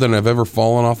harder than I've ever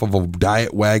fallen off of a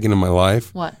diet wagon in my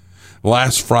life? What?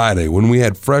 Last Friday when we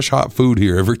had fresh hot food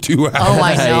here every 2 hours. Oh,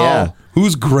 I know. Yeah.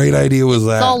 Whose great idea was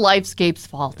that? It's all Lifescape's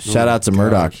fault. Shout out to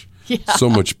Murdoch. So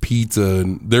much pizza,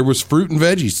 and there was fruit and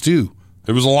veggies too.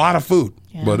 There was a lot of food,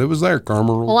 but it was there.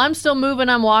 Karma rule. Well, I'm still moving.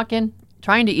 I'm walking,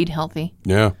 trying to eat healthy,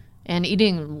 Yeah. and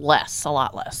eating less, a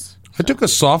lot less. I took a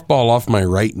softball off my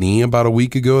right knee about a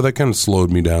week ago. That kind of slowed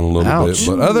me down a little Ouch. bit.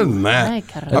 But other than that, Ay,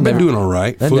 caramba. I've been doing all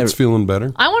right. That Foot's never- feeling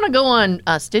better. I want to go on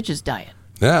Stitch's diet.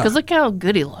 Yeah. Because look how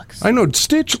good he looks. I know.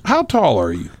 Stitch, how tall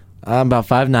are you? I'm about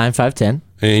 5'9", 5'10".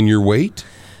 And your weight?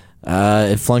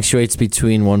 It fluctuates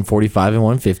between 145 and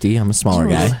 150. I'm a smaller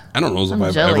guy. I don't know if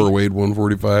I've jelly. ever weighed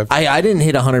 145. I didn't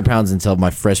hit 100 pounds until my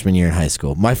freshman year in high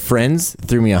school. My friends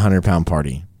threw me a 100-pound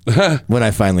party when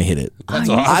I finally hit it. That's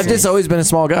awesome. I've just always been a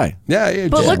small guy. Yeah.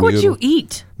 But look what you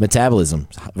eat. Metabolism,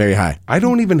 very high. I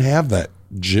don't even have that.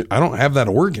 I don't have that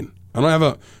organ.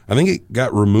 I think it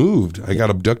got removed. I got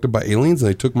abducted by aliens and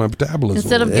they took my metabolism.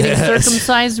 Instead of getting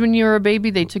circumcised when you were a baby,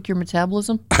 they took your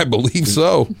metabolism. I believe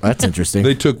so. That's interesting.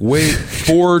 They took way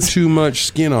too much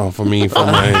skin off of me for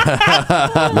my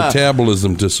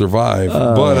metabolism to survive.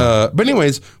 But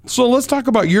anyways, so let's talk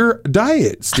about your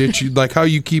diet, Stitch. Like how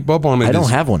you keep up on it. I don't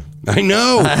have one. I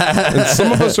know. And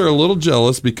some of us are a little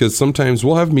jealous because sometimes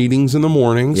we'll have meetings in the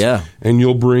mornings. Yeah. And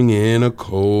you'll bring in a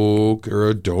Coke or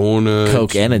a donut.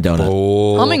 Coke and a donut.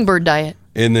 Bowl, Hummingbird diet.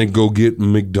 and then go get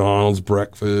McDonald's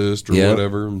breakfast or Yep.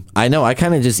 whatever. I know. I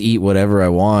kind of just eat whatever I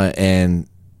want. And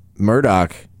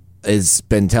Murdoch has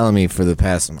been telling me for the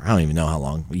past, I don't even know how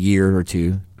long, a year or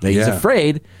two, that he's Yeah.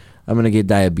 afraid I'm going to get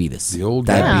diabetes. The old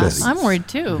Yeah, diabetes. I'm worried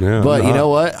too. Yeah. But you know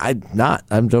what? I'm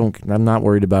not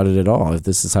worried about it at all. If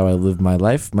this is how I live my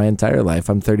life, my entire life.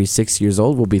 I'm 36 years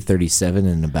old. We'll be 37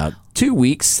 in about 2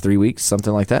 weeks, 3 weeks,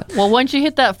 something like that. Well, once you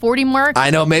hit that 40 mark, I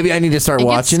know. Maybe I need to start It gets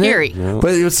watching scary. it.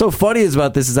 But what's so funny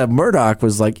about this is that Murdoch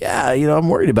was like, "Yeah, I'm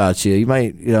worried about you. You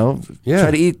might,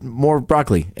 try to eat more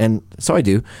broccoli." And so I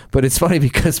do. But it's funny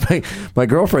because my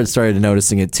girlfriend started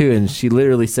noticing it too, and she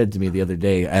literally said to me the other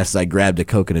day, as I grabbed a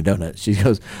Coke and a donut, she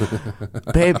goes,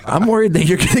 "Babe, I'm worried that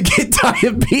you're going to get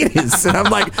diabetes." And I'm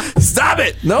like, "Stop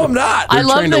it! No, I'm not." I They're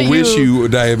love trying that to wish you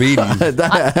diabetes.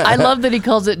 I love that he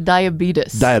calls it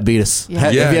diabetes. Diabetes. Yeah.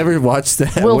 Have Yeah. you ever watched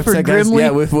that? Wilford What's that guy's- Brimley? Yeah,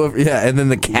 with Wilford, yeah, and then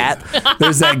the cat.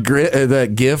 There's that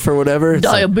GIF or whatever. It's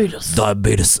like, Diabetes.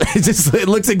 diabetes. It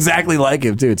looks exactly like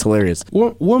him too. It's hilarious.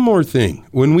 One more thing.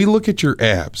 When we look at your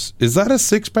abs, is that a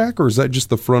six pack or is that just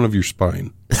the front of your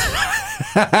spine?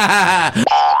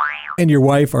 And your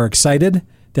wife are excited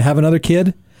to have another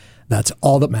kid, that's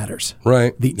all that matters.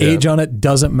 Right. The Yeah. age on it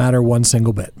doesn't matter one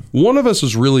single bit. One of us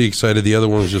is really excited. The other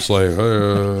one is just like,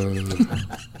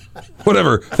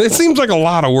 whatever. It seems like a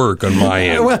lot of work on my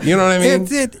end. You know what I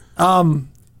mean?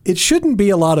 It shouldn't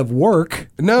be a lot of work.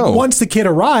 No. Once the kid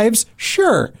arrives,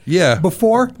 sure. Yeah.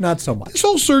 Before, not so much. This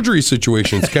whole surgery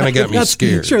situation's kind of got me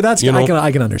scared. Sure, that's you know?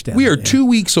 I can understand. We that, are yeah. 2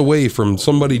 weeks away from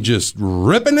somebody just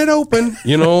ripping it open,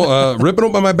 ripping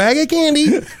open my bag of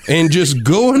candy and just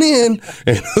going in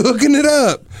and hooking it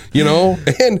up,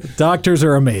 and Doctors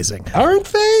are amazing. aren't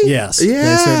they? Yes. they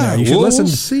Yeah. certainly are. You should We'll listen.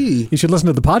 see. You should listen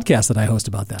to the podcast that I host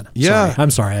about that. Yeah. I'm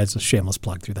sorry. It's a shameless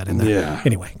plug through that in there. Yeah.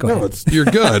 Anyway, go No, ahead. you're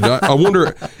good. I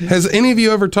wonder, has any of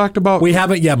you ever talked about We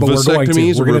haven't yet, but we're going to.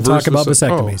 vasectomies or We're going to talk reverse about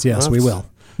vasect- vasectomies. Yes, we that's- will.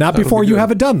 Not that'll before be you good.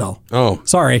 have it done, though. Oh.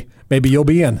 Sorry. Maybe you'll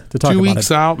be in to talk 2 about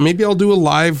weeks it. out. Maybe I'll do a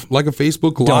live, like a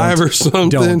Facebook Live or something.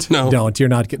 Don't. You're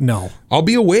not. No. I'll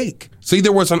be awake. See,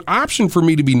 there was an option for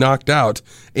me to be knocked out,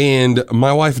 and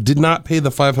my wife did not pay the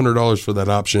 $500 for that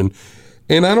option,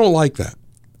 and I don't like that.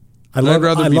 I I'd love.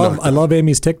 rather I be love. knocked I out. love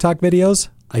Amy's TikTok videos.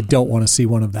 I don't want to see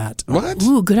one of that. What?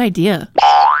 Ooh, good idea.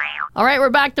 All right, we're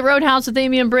back. The Roadhouse with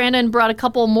Amy and Brandon brought a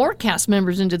couple more cast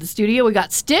members into the studio. We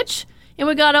got Stitch and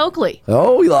we got Oakley.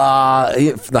 Oh,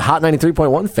 the Hot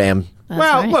 93.1 fam.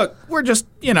 Well, right. look, we're just,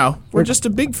 we're just a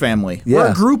big family. Yeah.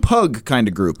 We're a group hug kind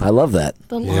of group. I love that.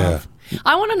 The love.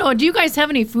 I want to know, do you guys have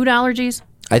any food allergies?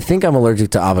 I think I'm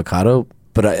allergic to avocado,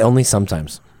 but only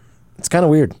sometimes. It's kind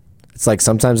of weird. It's like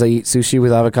sometimes I eat sushi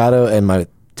with avocado and my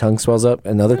tongue swells up,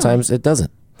 and other times it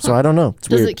doesn't. So I don't know. It's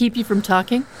Does weird. it keep you from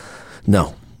talking?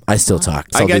 No. I still talk.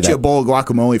 So I I'll do got you that. a bowl of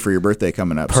guacamole for your birthday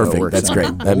coming up. So it Perfect. works That's out.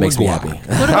 great. That makes me happy.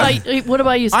 What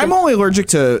about you, Steve? I'm only allergic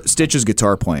to Stitch's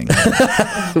guitar playing.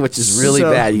 Which is really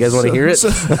bad. You guys want to hear it?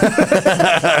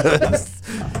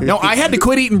 No, I had to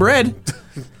quit eating bread,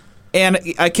 and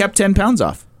I kept 10 pounds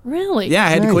off. Really? Yeah, I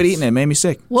had to quit eating it. It made me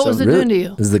sick. What was it doing to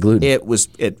you? It was the gluten.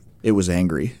 It was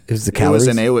angry. It was the calories?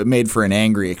 It made for an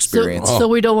angry experience. So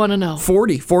we don't want to know.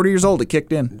 40 years old, it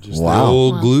kicked in. Just the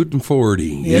old gluten 40.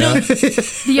 Yeah.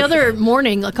 The other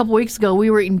morning, a couple weeks ago, we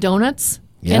were eating donuts,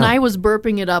 and I was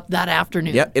burping it up that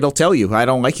afternoon. Yeah, it'll tell you I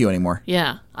don't like you anymore.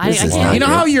 Yeah. I can't. You know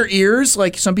how your ears,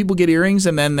 like some people get earrings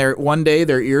and then one day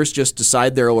their ears just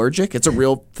decide they're allergic? It's a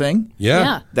real thing.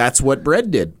 Yeah. That's what bread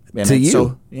did. And To you?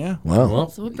 So, yeah. Wow.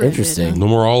 That's what bread Interesting. did, No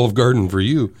more Olive Garden for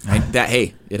you.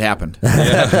 Hey, it happened.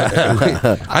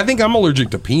 I think I'm allergic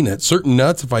to peanuts. Certain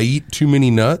nuts, if I eat too many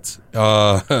nuts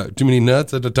at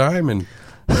a time, and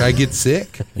I get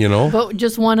sick, But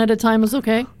just one at a time is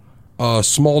okay?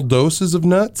 Small doses of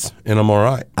nuts, and I'm all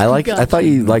right. I thought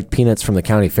you liked peanuts from the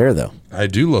county fair, though. I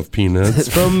do love peanuts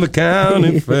from the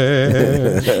county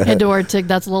fair. Head to our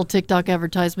that's a little TikTok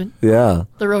advertisement. Yeah.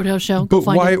 The Roadhouse Show. Go But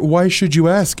find it. why should you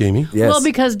ask, Amy? Yes. Well,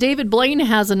 because David Blaine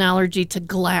has an allergy to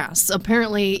glass.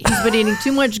 Apparently, he's been eating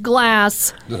too much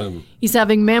glass. He's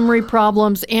having memory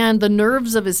problems, and the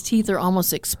nerves of his teeth are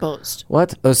almost exposed.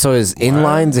 What? Oh, so his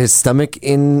inlines, his stomach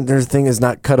inner thing is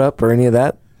not cut up or any of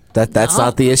that? That's No.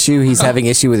 not the issue? He's having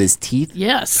issue with his teeth?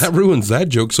 Yes. That ruins that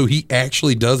joke. So he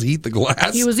actually does eat the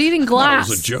glass? He was eating glass.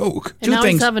 That was a joke. And now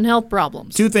he's having health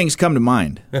problems. Two things come to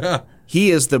mind. He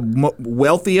is the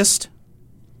wealthiest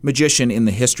magician in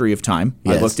the history of time.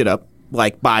 Yes. I looked it up.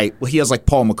 He has like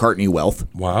Paul McCartney wealth.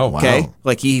 Wow. Okay,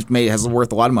 like has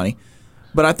worth a lot of money.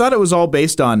 But I thought it was all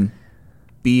based on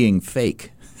being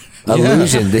fake.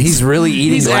 Illusion. He's really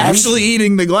eating He's glass? actually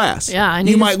eating the glass. Yeah, and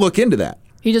you might look into that.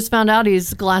 He just found out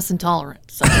he's glass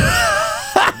intolerant. So.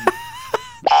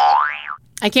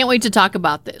 I can't wait to talk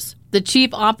about this. The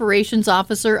Chief Operations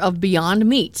Officer of Beyond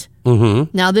Meat.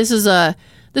 Mm-hmm. Now, this is a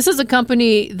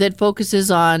company that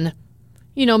focuses on,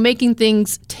 making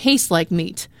things taste like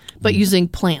meat, but using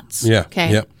plants. Yeah.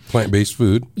 Okay. Yep. Plant-based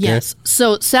food. Yes.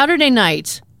 So Saturday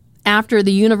night, after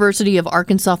the University of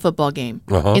Arkansas football game,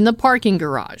 in the parking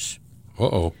garage,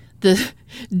 the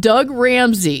Doug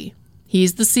Ramsey,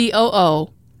 he's the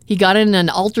COO. He got in an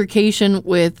altercation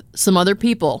with some other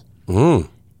people.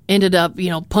 Ended up,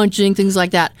 punching, things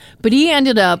like that. But he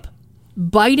ended up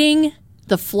biting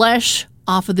the flesh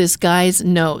off of this guy's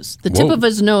nose. The tip of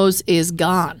his nose is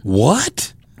gone.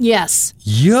 What? Yes.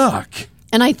 Yuck.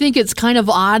 And I think it's kind of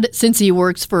odd since he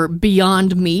works for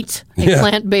Beyond Meat, a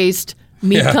plant-based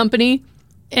meat company.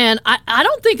 And I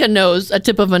don't think a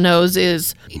tip of a nose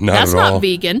is, that's not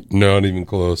vegan. Not even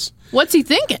close. What's he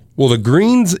thinking? Well, the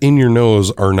greens in your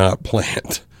nose are not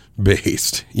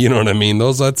plant-based. You know what I mean?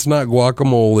 That's not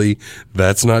guacamole.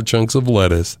 That's not chunks of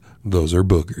lettuce. Those are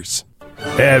boogers.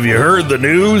 Have you heard the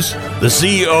news? The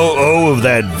COO of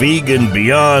that vegan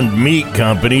Beyond Meat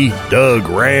company, Doug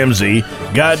Ramsey,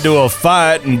 got into a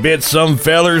fight and bit some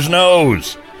feller's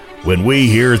nose. When we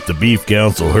here at the Beef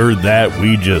Council heard that,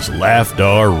 we just laughed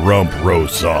our rump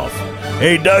roasts off.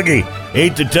 Hey, Dougie,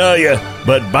 hate to tell you,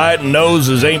 but biting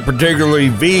noses ain't particularly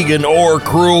vegan or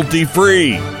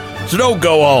cruelty-free. So don't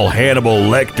go all Hannibal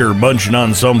Lecter munching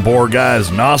on some poor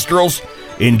guy's nostrils.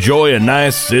 Enjoy a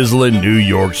nice sizzling New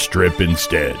York strip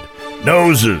instead.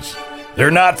 Noses, they're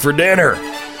not for dinner.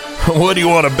 What do you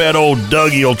want to bet old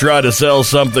Dougie will try to sell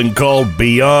something called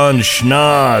Beyond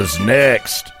Schnoz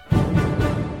next?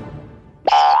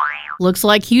 Looks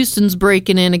like Houston's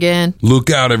breaking in again.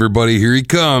 Look out, everybody. Here he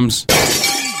comes.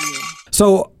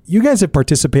 So you guys have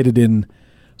participated in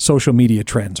social media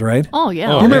trends, right? Oh, yeah.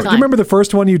 Do you remember the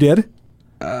first one you did?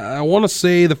 I want to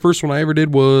say the first one I ever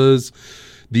did was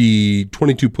the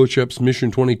 22 push-ups, Mission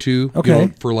 22.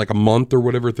 Okay. For like a month or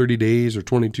whatever, 30 days or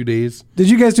 22 days. Did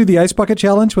you guys do the ice bucket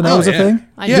challenge when that was a thing?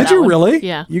 I did Did that you one. really?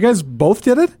 Yeah. You guys both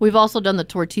did it? We've also done the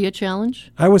tortilla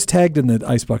challenge. I was tagged in the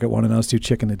ice bucket one, and I was too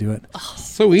chicken to do it.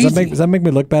 So easy. Does that make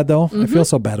me look bad though? I feel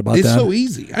so bad about It's that. so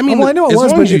easy. I mean, well, I know it as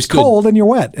was, long but as you it's cold and you're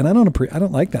wet, and I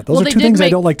don't like that. Those Well, are they two did things I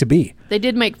make- don't like to be. They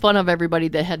did make fun of everybody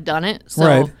that had done it, so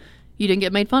Right. you didn't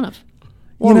get made fun of.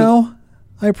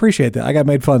 I appreciate that. I got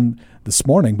made fun this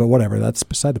morning, but whatever. That's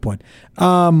beside the point.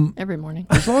 Every morning.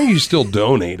 As long as you still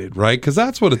donated, right? Because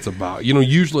that's what it's about.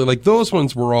 Usually, like those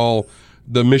ones were all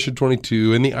the Mission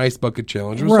 22 and the Ice Bucket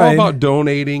Challenge. It was all Right. about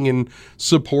donating and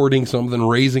supporting something,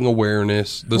 raising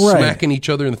awareness, the Right. smacking each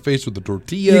other in the face with the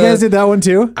tortilla. You guys did that one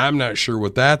too? I'm not sure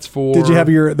what that's for. Did you have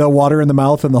the water in the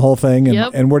mouth and the whole thing? And,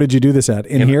 Yep. and where did you do this at?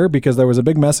 In here? Because there was a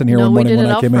big mess in here No, one we morning did when it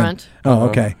I out came front. in. Oh,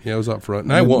 okay. Yeah, it was up front.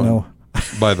 And I won. No.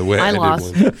 by the way. I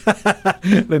lost. did win. I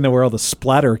didn't know where all the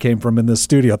splatter came from in this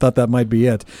studio. I thought that might be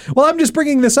it. Well, I'm just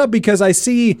bringing this up because I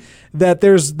see that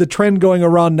there's the trend going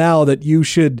around now that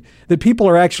that people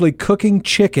are actually cooking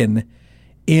chicken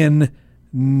in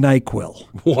NyQuil.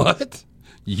 What?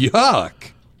 Yuck.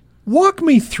 Walk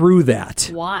me through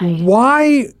that. Why?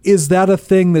 Why is that a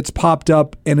thing that's popped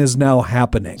up and is now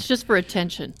happening? It's just for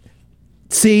attention.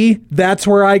 See, that's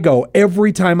where I go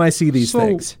every time I see these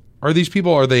things. Are these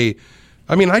people,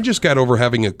 I just got over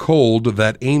having a cold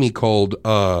that Amy called,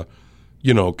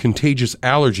 contagious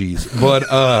allergies. But,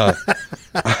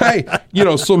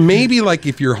 so maybe like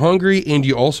if you're hungry and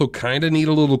you also kind of need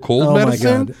a little cold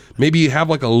medicine, my God. Maybe you have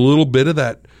like a little bit of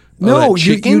that. No,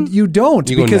 chicken? you don't.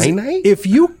 You go because night-night? if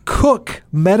you cook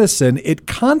medicine, it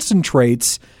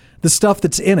concentrates the stuff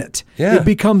that's in it. Yeah. It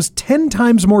becomes 10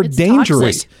 times more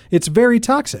dangerous. toxic. It's very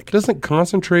toxic. It doesn't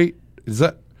concentrate. Is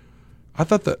that? I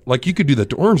thought that like you could do that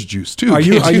to orange juice too. Are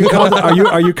you Can't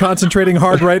are you concentrating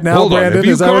hard right now, Hold on. Brandon? If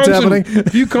you Is that what's happening?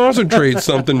 If you concentrate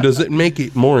something, does it make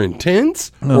it more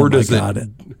intense, or does it?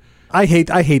 I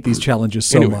hate these challenges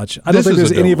so Anyway, much. I don't this think is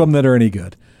there's a any dumb of them that are any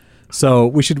good. So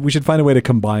we should find a way to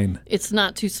combine. It's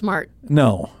not too smart.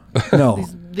 No.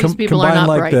 These people are not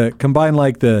bright. Combine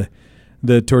like the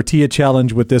tortilla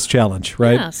challenge with this challenge,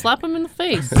 right? Yeah, slap them in the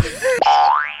face.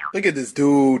 Look at this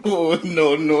dude. Oh,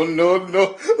 no.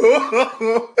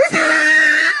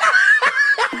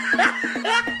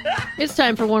 It's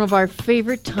time for one of our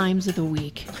favorite times of the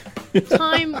week.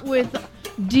 Time with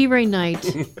D-Ray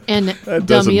Knight and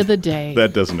Dummy of the Day.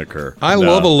 That doesn't occur. I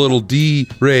love a little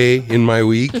D-Ray in my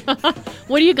week.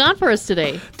 What do you got for us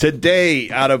today? Today,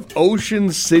 out of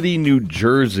Ocean City, New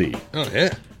Jersey,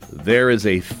 there is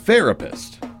a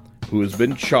therapist who has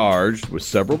been charged with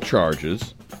several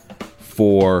charges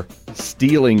for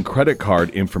stealing credit card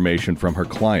information from her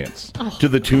clients to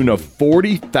the tune of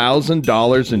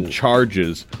 $40,000 in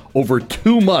charges over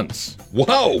 2 months.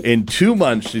 Whoa! In 2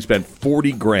 months, she spent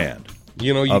 $40,000.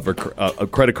 Of her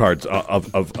credit cards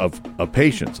of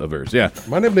patients of hers. Yeah,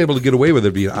 might have been able to get away with it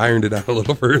if you ironed it out a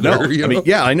little further. No,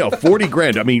 I know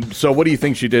 $40,000. I mean, so what do you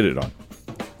think she did it on?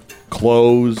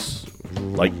 Clothes,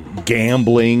 like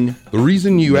gambling. The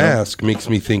reason you ask makes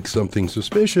me think something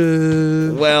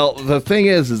suspicious. Well, the thing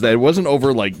is that it wasn't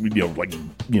over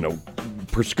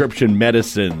prescription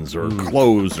medicines or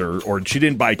clothes or she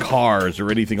didn't buy cars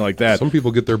or anything like that. Some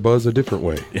people get their buzz a different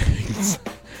way.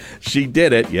 She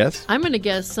did it, yes. I'm going to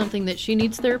guess something that she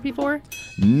needs therapy for.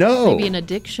 No. Maybe an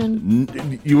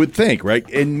addiction. You would think, right?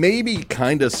 And maybe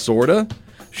kind of, sort of.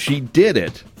 She did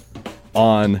it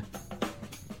on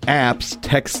apps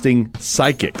texting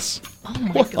psychics. Oh,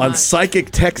 my God. On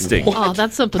psychic texting. What? Oh,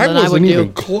 that's something that I would do.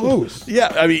 Even close.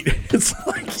 Yeah, I mean, it's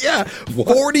like,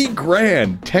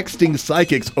 $40,000 texting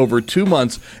psychics over 2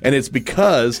 months, and it's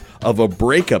because of a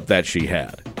breakup that she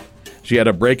had. She had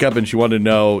a breakup and she wanted to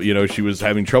know, she was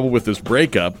having trouble with this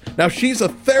breakup. Now, she's a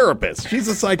therapist. She's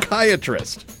a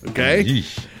psychiatrist, okay?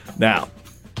 Yeesh. Now,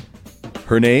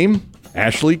 her name,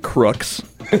 Ashley Crooks.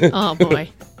 Oh, boy.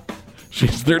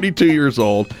 She's 32 years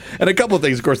old. And a couple of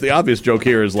things, of course, the obvious joke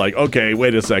here is like, okay,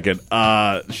 wait a second.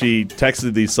 She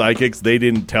texted these psychics. They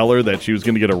didn't tell her that she was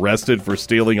going to get arrested for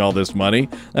stealing all this money.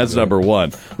 That's number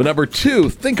one. But number two,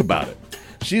 think about it.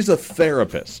 She's a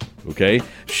therapist, okay?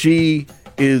 She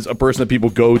is a person that people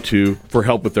go to for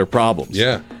help with their problems.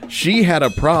 Yeah. She had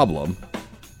a problem,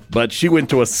 but she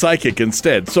went to a psychic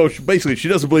instead. So basically, she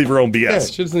doesn't believe her own BS. Yeah,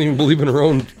 she doesn't even believe in her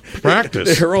own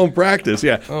practice. Her own practice,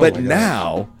 yeah. Oh, but my God.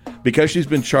 now, because she's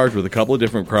been charged with a couple of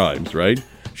different crimes, right?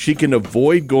 She can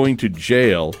avoid going to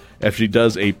jail if she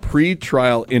does a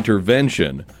pre-trial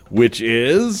intervention, which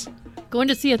is Going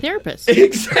to see a therapist.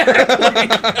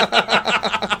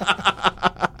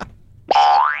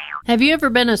 Have you ever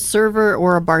been a server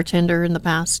or a bartender in the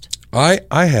past? I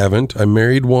haven't. I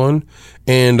married one,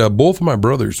 and both of my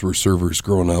brothers were servers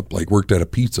growing up, worked at a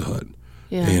Pizza Hut.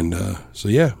 Yeah. And so,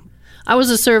 yeah. I was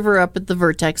a server up at the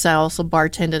Vertex. I also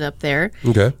bartended up there.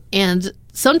 Okay. And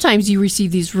sometimes you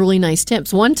receive these really nice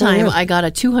tips. One time I got a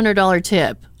 $200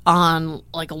 tip on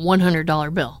a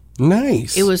 $100 bill.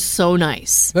 Nice. It was so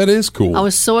nice. That is cool. I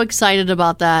was so excited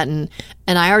about that, and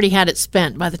I already had it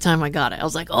spent by the time I got it. I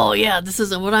was like, oh, yeah, this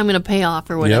is what I'm going to pay off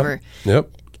or whatever.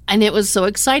 Yep. And it was so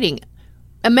exciting.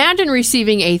 Imagine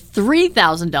receiving a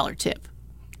 $3,000 tip.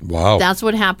 Wow. That's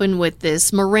what happened with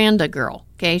this Miranda girl.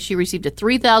 Okay, she received a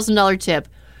 $3,000 tip,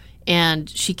 and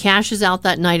she cashes out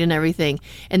that night and everything.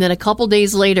 And then a couple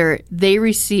days later, they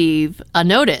receive a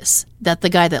notice that the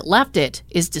guy that left it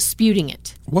is disputing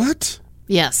it. What?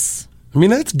 Yes. I mean,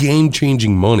 that's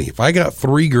game-changing money. If I got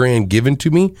 $3,000 given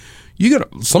to me,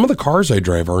 some of the cars I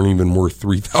drive aren't even worth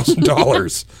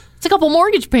 $3,000. It's a couple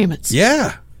mortgage payments.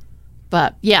 Yeah.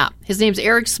 But yeah, his name's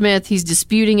Eric Smith. He's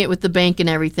disputing it with the bank and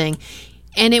everything.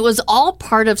 And it was all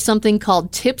part of something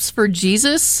called Tips for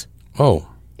Jesus. Oh.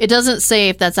 It doesn't say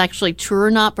if that's actually true or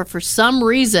not, but for some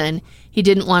reason, he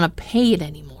didn't want to pay it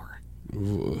anymore.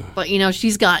 But, you know,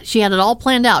 she had it all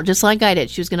planned out, just like I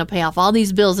did. She was going to pay off all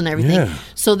these bills and everything. Yeah.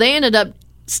 So they ended up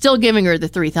still giving her the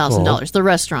 $3,000. The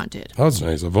restaurant did. That was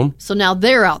nice of them. So now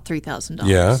they're out $3,000.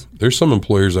 Yeah. There's some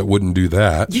employers that wouldn't do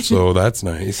that. So that's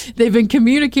nice. They've been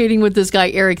communicating with this guy,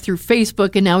 Eric, through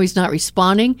Facebook, and now he's not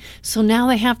responding. So now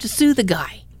they have to sue the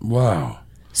guy. Wow.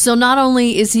 So not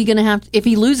only is he going to have, if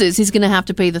he loses, he's going to have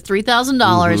to pay the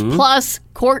 $3,000 plus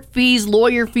court fees,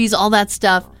 lawyer fees, all that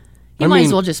stuff. He might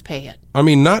as well just pay it. I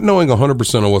mean, not knowing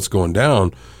 100% of what's going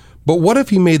down, but what if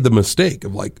he made the mistake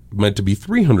of meant to be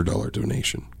 $300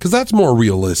 donation? Because that's more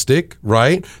realistic,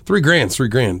 right?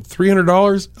 $3,000.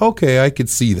 $300? Okay, I could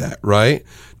see that, right?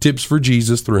 Tips for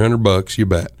Jesus, $300, you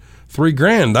bet.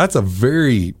 $3,000, that's a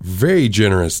very, very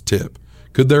generous tip.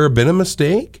 Could there have been a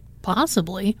mistake?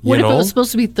 Possibly. What if it was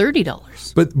supposed to be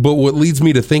 $30? But what leads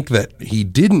me to think that he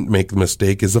didn't make the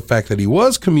mistake is the fact that he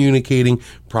was communicating,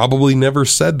 probably never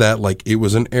said that, like it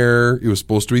was an error, it was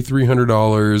supposed to be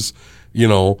 $300,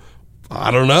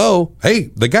 I don't know. Hey,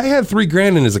 the guy had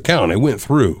 $3,000 in his account. It went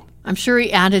through. I'm sure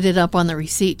he added it up on the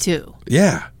receipt too.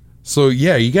 Yeah. So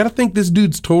yeah, you got to think this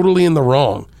dude's totally in the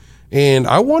wrong. And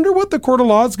I wonder what the court of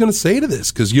law is going to say to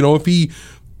this. Because, if he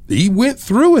went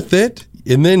through with it,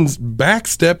 and then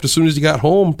backstepped as soon as he got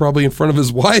home, probably in front of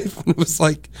his wife. And it was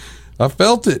like, I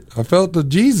felt it. I felt the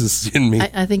Jesus in me.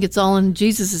 I think it's all in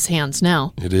Jesus' hands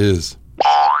now. It is.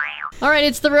 All right,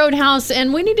 it's the Roadhouse,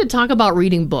 and we need to talk about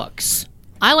reading books.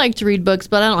 I like to read books,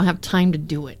 but I don't have time to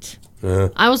do it.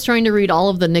 I was trying to read all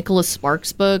of the Nicholas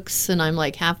Sparks books, and I'm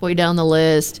like halfway down the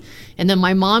list. And then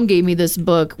my mom gave me this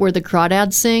book where the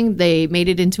Crawdads sing. They made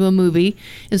it into a movie.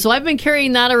 And so I've been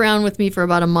carrying that around with me for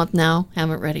about a month now.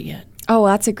 Haven't read it yet. Oh,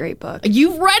 that's a great book.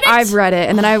 You've read it? I've read it.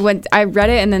 And then I read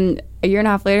it, and then a year and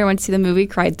a half later, I went to see the movie,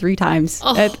 cried 3 times.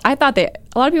 Oh. I thought a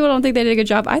lot of people don't think they did a good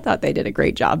job. I thought they did a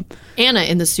great job. Anna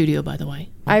in the studio, by the way.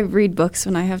 I read books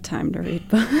when I have time to read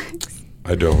books.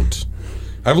 I don't.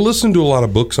 I've listened to a lot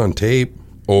of books on tape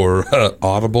or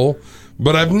Audible,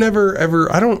 but I've never ever,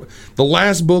 the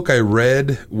last book I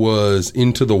read was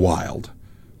Into the Wild.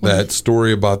 That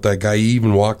story about that guy, he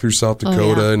even walked through South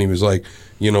Dakota and he was like,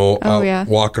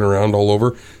 walking around all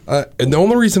over. And the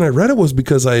only reason I read it was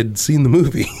because I had seen the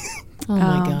movie. Oh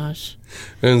my gosh.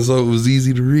 And so it was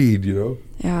easy to read,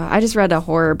 Yeah, I just read a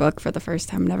horror book for the first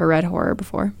time. Never read horror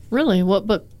before. Really? What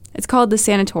book? It's called The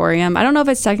Sanatorium. I don't know if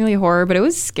it's technically horror, but it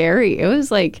was scary. It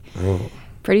was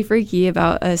pretty freaky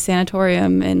about a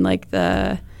sanatorium in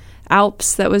the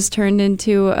Alps that was turned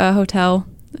into a hotel,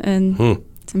 and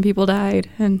some people died.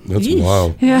 And that's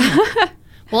wild. Yeah.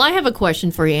 Well, I have a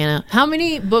question for you, Anna. How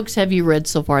many books have you read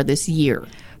so far this year?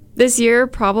 This year,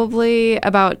 probably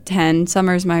about 10.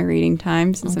 Summer's my reading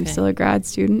time since I'm still a grad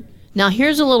student. Now,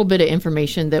 here's a little bit of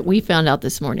information that we found out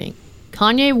this morning.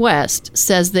 Kanye West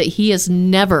says that he has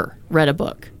never read a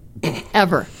book,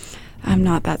 ever. I'm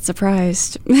not that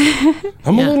surprised.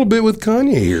 I'm a little bit with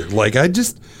Kanye here.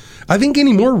 I think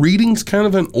anymore reading's kind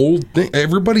of an old thing.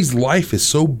 Everybody's life is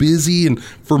so busy. And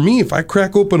for me, if I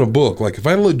crack open a book, if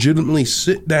I legitimately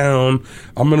sit down,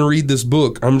 I'm going to read this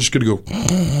book, I'm just going to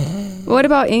go. What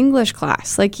about English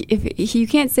class? If you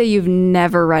can't say you've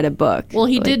never read a book. Well,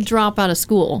 he did drop out of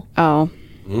school. Oh.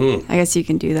 I guess you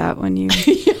can do that when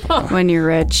when you're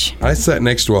rich. I sat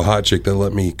next to a hot chick that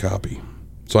let me copy.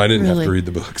 So I didn't have to read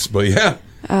the books. But yeah.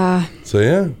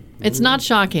 It's not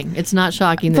shocking. It's not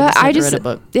shocking that he's never read a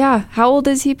book. Yeah. How old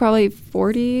is he? Probably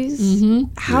 40s? Mm-hmm.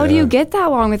 How do you get that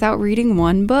long without reading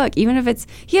one book? Even if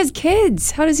he has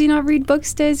kids. How does he not read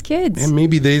books to his kids? And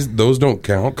maybe those don't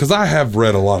count. Because I have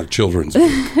read a lot of children's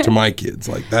books to my kids.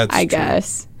 That's I true.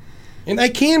 guess. And I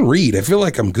can read. I feel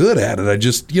like I'm good at it. I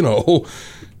just,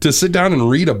 to sit down and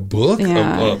read a book,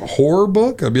 a horror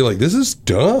book, I'd be like, this is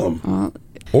dumb. Well,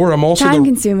 or I'm also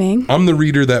time-consuming. I'm the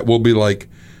reader that will be like,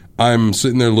 I'm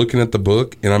sitting there looking at the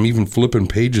book, and I'm even flipping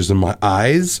pages, and my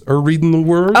eyes are reading the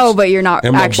words. Oh, but you're not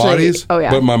and my actually. Body's, oh, yeah.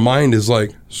 But my mind is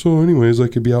like, so anyways, I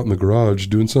could be out in the garage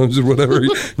doing something or whatever.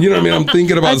 You know what I mean? I'm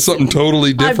thinking about something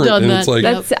totally different. I've done and that. It's like,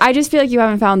 I just feel like you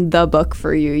haven't found the book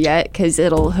for you yet, because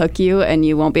it'll hook you, and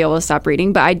you won't be able to stop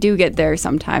reading. But I do get there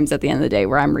sometimes at the end of the day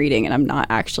where I'm reading, and I'm not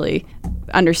actually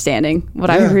understanding what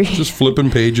I read. Just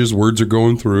flipping pages, words are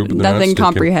going through, but nothing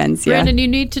comprehends. Yeah. Brandon, you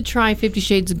need to try 50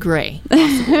 Shades of Grey.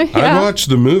 I watched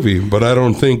the movie, but I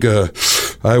don't think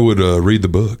I would read the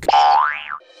book.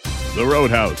 The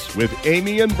Roadhouse with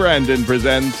Amy and Brandon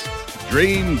presents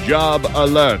Dream Job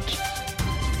Alert.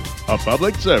 A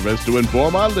public service to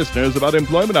inform our listeners about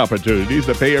employment opportunities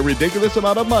that pay a ridiculous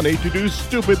amount of money to do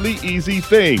stupidly easy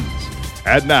things.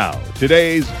 And now,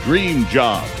 today's dream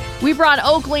job. We brought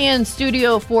Oakley in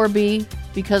Studio 4B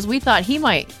because we thought he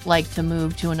might like to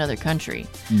move to another country.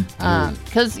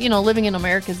 Because, living in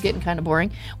America is getting kind of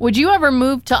boring. Would you ever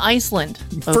move to Iceland?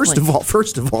 First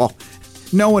of all,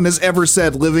 no one has ever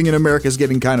said living in America is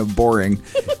getting kind of boring.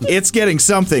 It's getting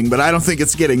something, but I don't think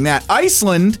it's getting that.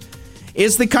 Iceland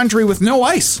is the country with no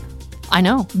ice. I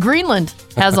know. Greenland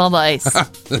has all the ice.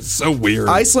 That's so weird.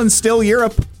 Iceland's still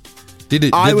Europe. Did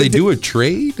they do a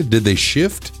trade? Did they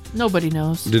shift? Nobody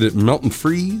knows. Did it melt and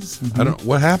freeze? I don't know.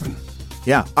 What happened?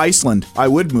 Yeah, Iceland. I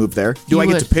would move there. Do I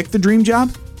get to pick the dream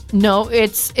job? No,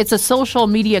 it's a social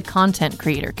media content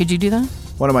creator. Could you do that?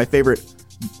 One of my favorite,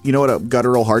 you know what a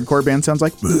guttural hardcore band sounds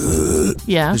like?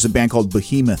 Yeah. There's a band called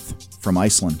Behemoth from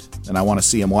Iceland, and I want to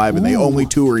see them live, and they only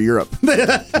tour Europe.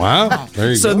 Wow. There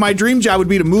you go. So my dream job would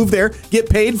be to move there, get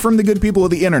paid from the good people of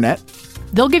the internet.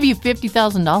 They'll give you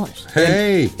 $50,000.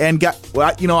 Hey.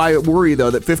 I worry,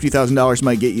 though, that $50,000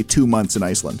 might get you 2 months in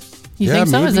Iceland. You think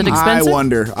so? Is it expensive? I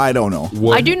wonder. I don't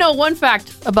know. I do know one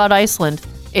fact about Iceland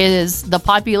is the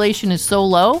population is so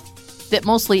low that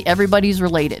mostly everybody's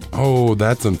related. Oh,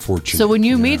 that's unfortunate. So when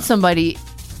you meet somebody,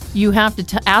 you have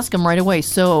to ask them right away.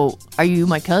 So, are you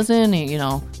my cousin?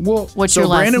 What's your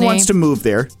last Brandon name? wants to move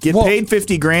there, get paid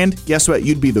 $50,000. Guess what?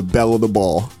 You'd be the belle of the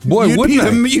ball. Boy, you'd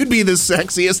wouldn't be the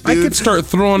sexiest dude. I could start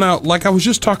throwing out, like I was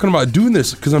just talking about doing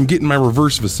this because I'm getting my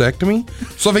reverse vasectomy.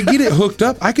 So if I get it hooked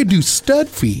up, I could do stud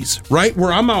fees, right?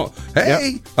 Where I'm out,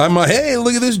 hey,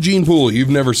 look at this gene pool you've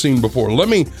never seen before.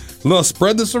 Let's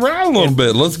spread this around a little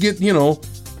bit. Let's get,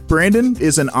 Brandon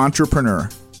is an entrepreneur.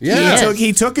 Yeah.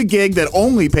 He took a gig that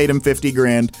only paid him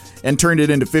 $50,000 and turned it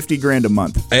into $50,000 a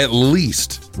month. At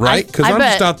least, right? Because I'm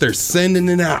just out there sending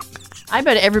it out. I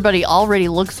bet everybody already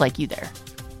looks like you there.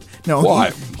 No,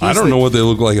 I don't know what they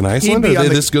look like in Iceland. Are they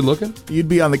this good looking? You'd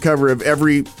be on the cover of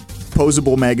every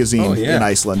posable magazine in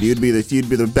Iceland. You'd be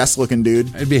the best looking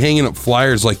dude. I'd be hanging up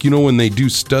flyers like when they do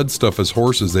stud stuff as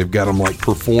horses, they've got them like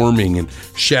performing and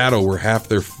shadow where half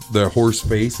their horse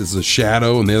face is a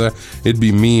shadow and the other it'd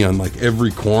be me on like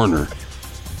every corner.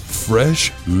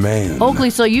 Fresh man. Oakley,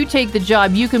 so you take the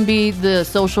job. You can be the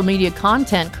social media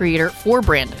content creator for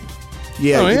Brandon.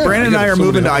 Yeah, Brandon and I are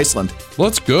moving to Iceland.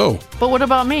 Let's go. But what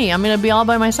about me? I'm going to be all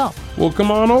by myself. Well,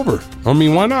 come on over. I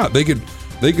mean, why not? They could.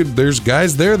 There's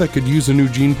guys there that could use a new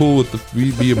gene pool with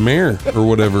be a mayor or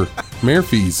whatever. Mayor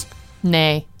fees.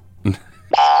 Nay.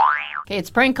 Okay,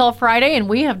 it's Prank Call Friday, and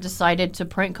we have decided to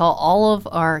prank call all of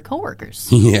our coworkers.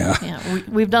 Yeah.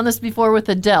 We've done this before with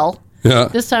Adele. Yeah.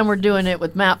 This time we're doing it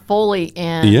with Matt Foley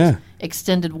and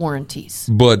extended warranties.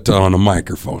 But on a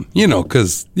microphone,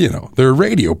 because, they're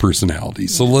radio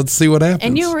personalities. So let's see what happens.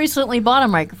 And you recently bought a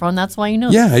microphone. That's why you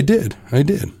know Yeah, this. I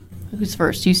did. Who's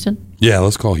first, Houston? Yeah,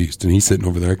 let's call Houston. He's sitting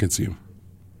over there. I can see him.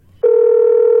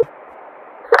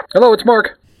 Hello, it's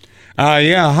Mark.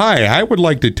 Yeah, hi. I would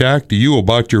like to talk to you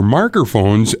about your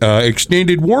microphone's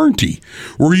extended warranty.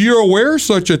 Were you aware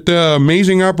such an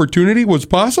amazing opportunity was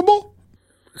possible?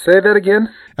 Say that again?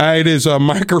 It is a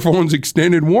microphone's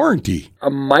extended warranty. A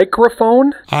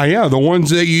microphone? Yeah, the ones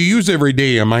that you use every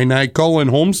day. Am I not calling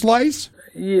Home Slice?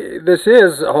 This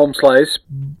is Home Slice.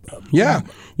 Yeah.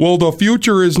 Well, the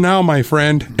future is now, my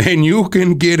friend, and you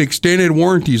can get extended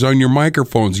warranties on your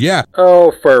microphones. Yeah.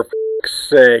 Oh, for f***'s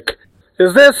sake.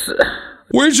 Is this...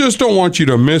 We just don't want you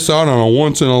to miss out on a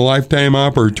once-in-a-lifetime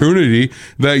opportunity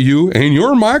that you and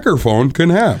your microphone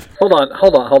can have. Hold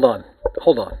on.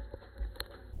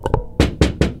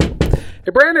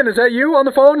 Hey, Brandon, is that you on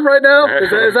the phone right now? Is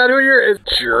that who you're...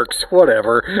 Jerks,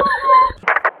 whatever.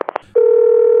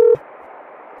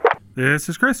 This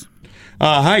is Chris.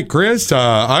 Hi, Chris.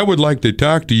 I would like to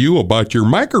talk to you about your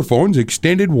microphone's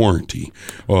extended warranty.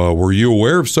 Were you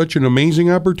aware of such an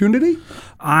amazing opportunity?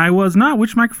 I was not.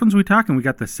 Which microphones are we talking? We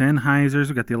got the Sennheisers,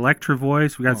 we got the Electro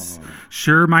Voice, we got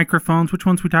Shure microphones. Which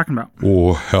ones are we talking about?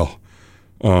 Oh, hell.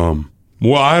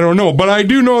 Well, I don't know, but I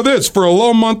do know this. For a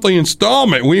low monthly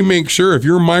installment, we make sure if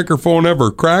your microphone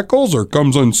ever crackles or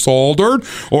comes unsoldered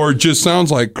or it just sounds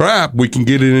like crap, we can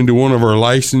get it into one of our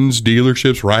licensed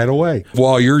dealerships right away.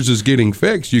 While yours is getting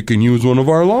fixed, you can use one of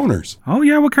our loaners. Oh,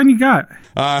 yeah. What kind you got?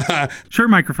 Sure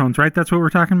microphones, right? That's what we're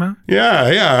talking about?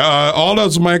 Yeah. All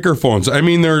those microphones. I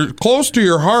mean, they're close to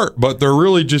your heart, but they're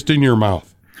really just in your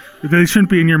mouth. They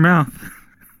shouldn't be in your mouth.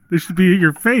 They should be in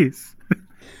your face.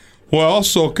 Well,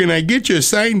 so can I get you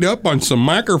signed up on some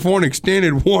microphone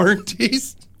extended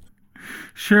warranties?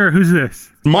 Sure. Who's this?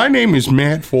 My name is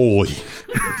Matt Foley.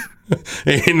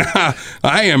 And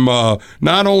I am,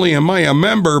 not only am I a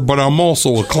member, but I'm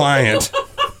also a client.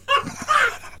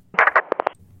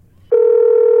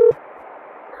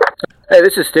 Hey,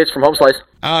 this is Stitch from Home Slice.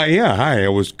 Yeah, hi. I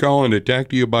was calling to talk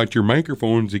to you about your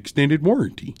microphone's extended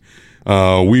warranty.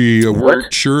 We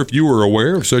weren't sure if you were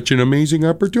aware of such an amazing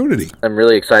opportunity. I'm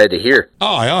really excited to hear.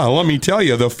 Oh, yeah, let me tell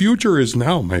you, the future is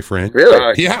now, my friend.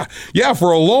 Really? Yeah,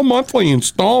 for a low monthly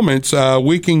installments,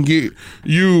 we can get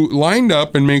you lined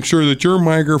up and make sure that your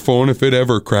microphone, if it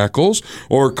ever crackles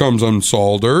or comes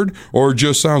unsoldered or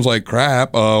just sounds like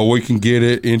crap, we can get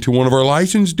it into one of our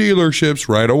licensed dealerships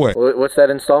right away. What's that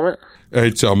installment?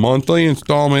 It's a monthly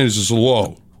installment. It's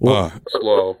low.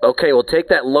 Slow. Okay, well, take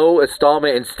that low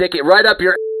installment and stick it right up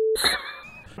your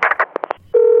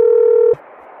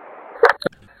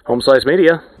Home Slice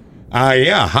Media.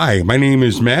 Yeah, hi. My name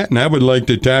is Matt, and I would like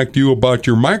to talk to you about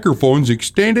your microphone's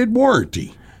extended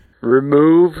warranty.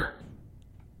 Remove.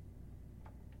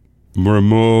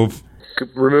 Remove.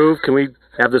 Can we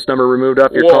have this number removed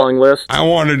off your calling list? I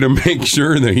wanted to make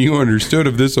sure that you understood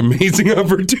of this amazing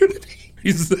opportunity.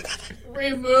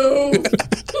 Remove.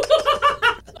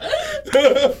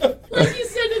 Like you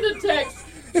said in the text.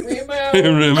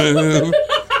 Remove.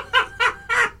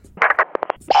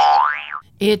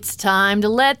 It's time to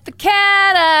let the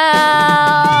cat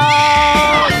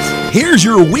out. Here's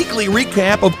your weekly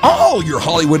recap of all your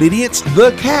Hollywood idiots.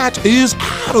 The cat is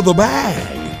out of the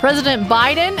bag. President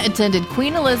Biden attended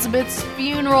Queen Elizabeth's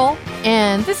funeral,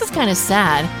 and this is kind of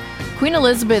sad. Queen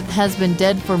Elizabeth has been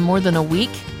dead for more than a week,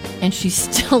 and she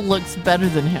still looks better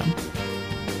than him.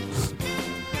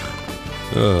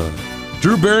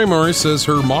 Drew Barrymore says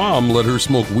her mom let her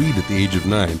smoke weed at the age of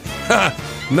 9.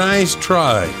 Nice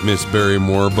try, Miss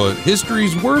Barrymore, but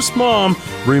history's worst mom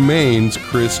remains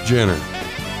Kris Jenner.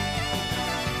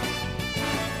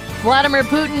 Vladimir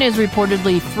Putin is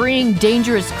reportedly freeing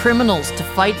dangerous criminals to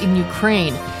fight in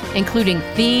Ukraine, including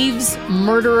thieves,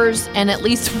 murderers, and at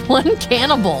least one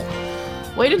cannibal.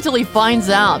 Wait until he finds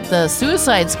out the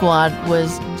Suicide Squad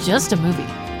was just a movie.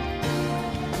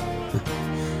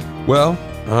 Well,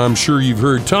 I'm sure you've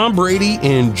heard Tom Brady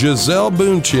and Gisele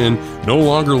Bündchen no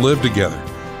longer live together.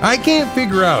 I can't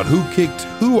figure out who kicked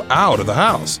who out of the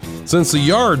house, since the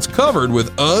yard's covered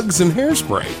with Uggs and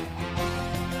hairspray.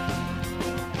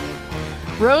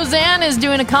 Roseanne is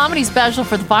doing a comedy special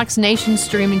for the Fox Nation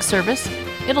streaming service.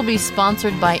 It'll be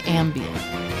sponsored by Ambien.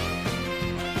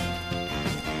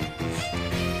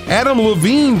 Adam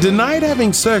Levine denied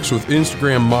having sex with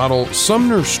Instagram model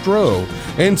Sumner Stroh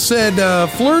and said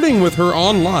flirting with her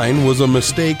online was a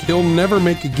mistake he'll never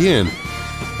make again.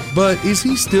 But is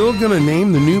he still going to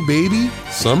name the new baby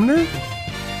Sumner?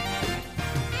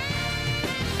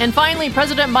 And finally,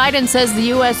 President Biden says the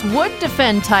U.S. would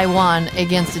defend Taiwan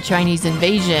against a Chinese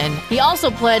invasion. He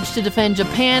also pledged to defend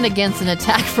Japan against an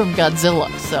attack from Godzilla.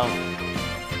 So,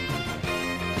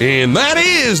 and that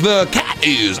is the cat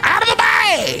is out of the bag.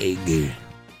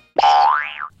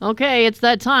 Okay, it's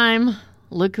that time.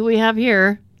 Look who we have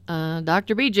here.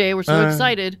 Dr. BJ, we're so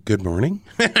excited. Good morning.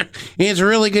 It's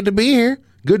really good to be here.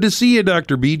 Good to see you,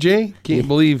 Dr. BJ. Can't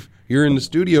believe you're in the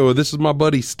studio. This is my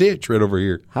buddy Stitch right over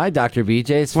here. Hi, Dr. BJ.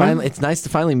 It's nice to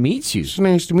finally meet you. It's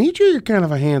nice to meet you. You're kind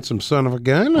of a handsome son of a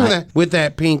gun. With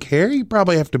that pink hair, you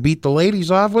probably have to beat the ladies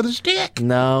off with a stick.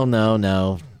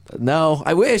 No,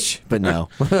 I wish, but no.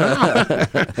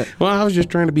 Well, I was just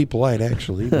trying to be polite,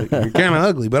 actually. But you're kind of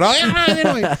ugly. But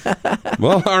anyway.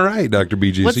 Well, all right, Dr.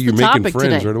 BJ. What's so you're the making topic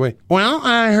friends today? right away. Well,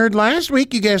 I heard last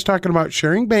week you guys talking about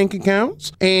sharing bank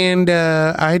accounts, and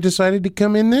I decided to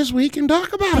come in this week and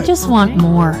talk about I it. just want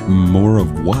more. More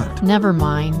of what? Never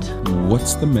mind.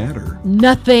 What's the matter?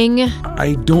 Nothing.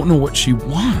 I don't know what she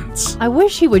wants. I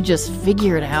wish he would just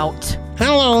figure it out.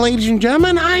 Hello, ladies and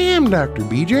gentlemen. I am Dr.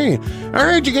 BJ. I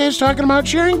heard you guys talking about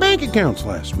sharing bank accounts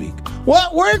last week.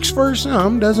 What works for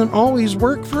some doesn't always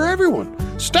work for everyone.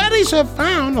 Studies have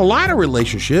found a lot of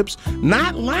relationships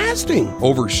not lasting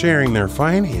over sharing their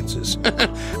finances.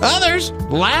 Others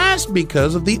last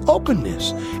because of the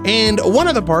openness and one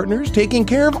of the partners taking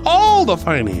care of all the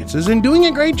finances and doing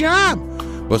a great job.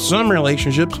 But some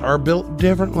relationships are built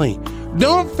differently.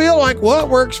 Don't feel like what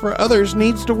works for others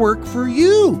needs to work for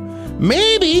you.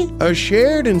 Maybe a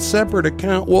shared and separate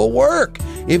account will work.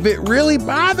 If it really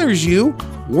bothers you,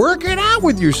 work it out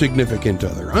with your significant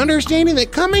other, understanding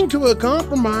that coming to a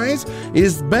compromise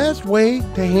is the best way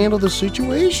to handle the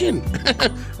situation.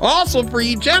 Also, for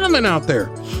you gentlemen out there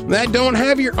that don't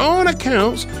have your own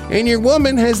accounts and your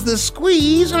woman has the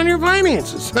squeeze on your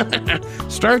finances,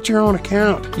 start your own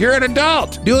account. You're an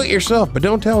adult. Do it yourself, but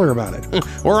don't tell her about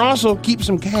it. Or also keep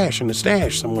some cash in a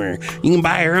stash somewhere. You can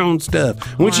buy your own stuff.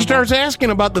 When she starts asking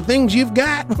about the things you've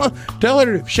got, tell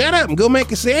her to shut up and go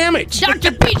make a sandwich.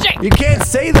 Dr. BJ! You can't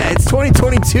say that. It's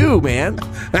 2022, man.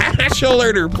 She'll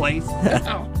learn her place.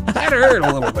 That hurt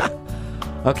a little bit.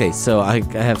 Okay, so I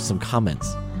have some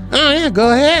comments. Oh, yeah,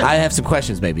 go ahead. I have some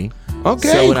questions, maybe. Okay.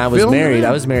 So when I was fill me married, in.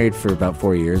 I was married for about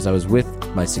 4 years. I was with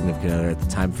my significant other at the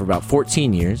time for about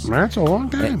 14 years. That's a long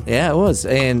time. Yeah, it was.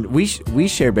 And we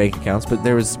share bank accounts, but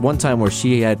there was one time where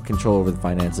she had control over the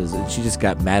finances, and she just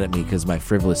got mad at me because of my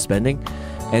frivolous spending.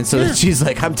 And so she's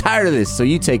like, I'm tired of this, so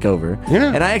you take over.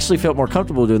 Yeah. And I actually felt more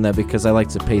comfortable doing that because I like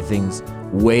to pay things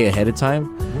way ahead of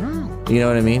time. You know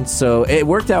what I mean? So it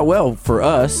worked out well for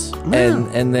us.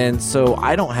 And then, so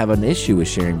I don't have an issue with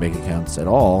sharing bank accounts at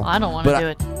all. I don't want to do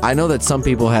it. I know that some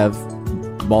people have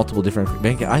multiple different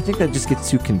bank accounts. I think that just gets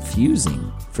too confusing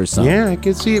for some. Yeah, I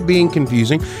could see it being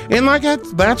confusing. And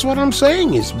that's what I'm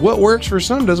saying is what works for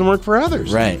some doesn't work for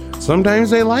others. Right. Sometimes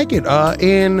they like it.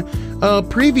 In a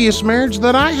previous marriage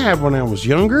that I had when I was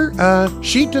younger,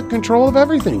 she took control of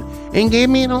everything and gave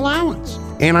me an allowance.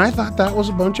 And I thought that was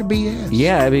a bunch of BS.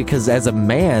 Yeah, because as a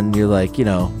man, you're like, you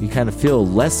kind of feel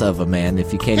less of a man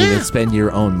if you can't even spend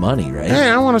your own money, right? Hey,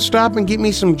 I want to stop and get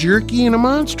me some jerky and a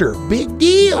Monster. Big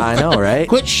deal. I know, right?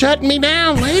 Quit shutting me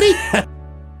down, lady.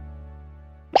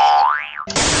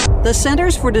 The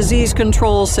Centers for Disease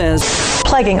Control says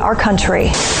plaguing our country.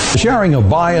 Sharing of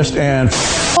biased and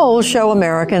polls show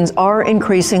Americans are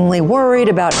increasingly worried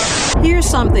about. Here's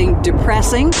something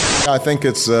depressing. I think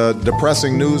it's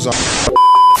depressing news.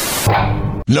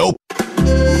 Nope.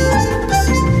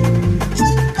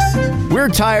 We're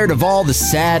tired of all the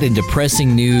sad and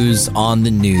depressing news on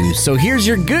the news. So here's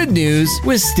your good news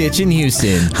with Stitch in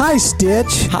Houston. Hi,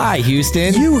 Stitch. Hi,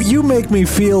 Houston. You make me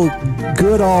feel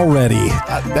good already.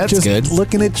 That's just good.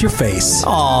 Looking at your face.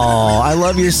 Oh, I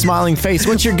love your smiling face.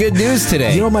 What's your good news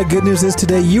today? You know what my good news is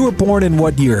today? You were born in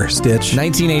what year, Stitch?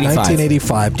 1985.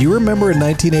 1985. Do you remember in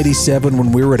 1987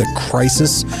 when we were at a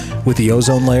crisis with the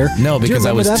ozone layer? No, because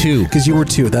I was 2. Because you were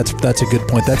 2. That's a good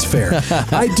point. That's fair.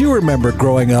 I do remember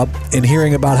growing up and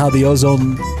hearing about how the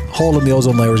ozone hole in the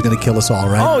ozone layer was going to kill us all,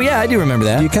 right? Oh, yeah, I do remember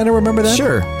that. Do you kind of remember that?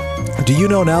 Sure. Do you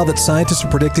know now that scientists are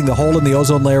predicting the hole in the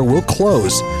ozone layer will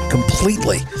close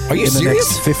completely Are you in the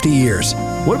serious? next 50 years?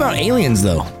 What about aliens,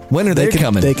 though? When are they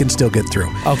coming? They can still get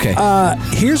through. Okay.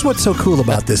 Here's what's so cool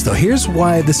about this, though. Here's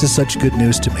why this is such good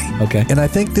news to me. Okay. And I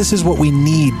think this is what we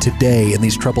need today in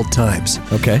these troubled times.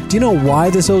 Okay. Do you know why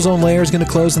this ozone layer is going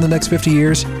to close in the next 50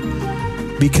 years?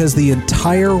 Because the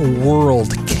entire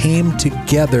world came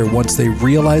together once they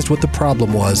realized what the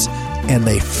problem was, and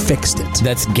they fixed it.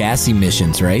 That's gas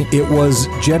emissions, right? It was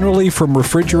generally from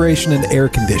refrigeration and air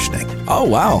conditioning. Oh,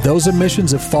 wow. Those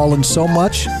emissions have fallen so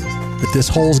much that this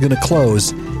hole's going to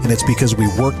close, and it's because we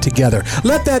work together.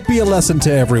 Let that be a lesson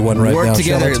to everyone right now. Work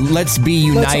together. Let's be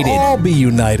united. Let's all be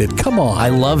united. Come on. I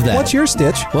love that. What's your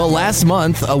Stitch? Well, last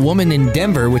month, a woman in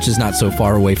Denver, which is not so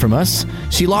far away from us,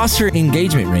 she lost her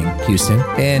engagement ring, Houston,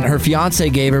 and her fiance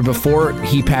gave her before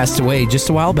he passed away just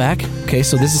a while back. Okay,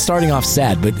 so this is starting off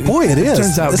sad, but boy, it is.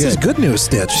 Turns out this is good news,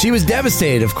 Stitch. She was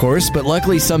devastated, of course, but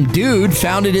luckily some dude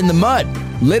found it in the mud.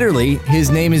 Literally, his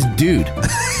name is Dude.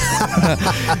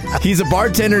 He's a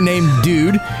bartender named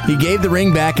Dude. He gave the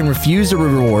ring back and refused a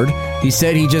reward. He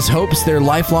said he just hopes they're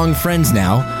lifelong friends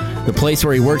now. The place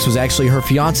where he works was actually her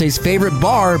fiance's favorite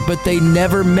bar, but they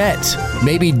never met.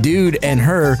 Maybe Dude and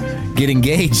her get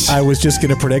engaged. I was just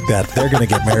going to predict that. They're going to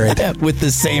get married. With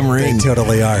the same ring. They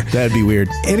totally are. That'd be weird.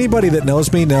 Anybody that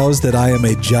knows me knows that I am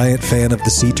a giant fan of the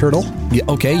sea turtle. Yeah,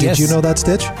 okay, Did you know that,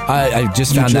 Stitch? I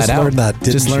just found that out. You just learned that,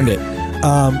 didn't Just learned you?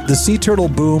 it. The sea turtle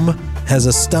boom has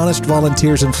astonished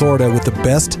volunteers in Florida with the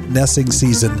best nesting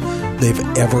season they've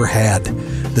ever had.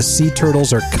 The sea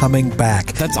turtles are coming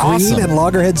back. That's Green awesome. and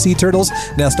loggerhead sea turtles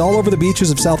nest all over the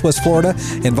beaches of southwest Florida,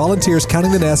 and volunteers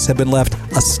counting the nests have been left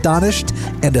astonished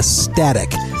and ecstatic.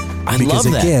 Because, love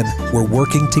that. again, we're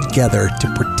working together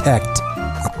to protect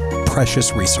a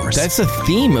precious resource. That's the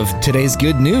theme of today's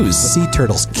good news. Sea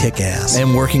turtles kick ass.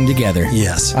 And working together.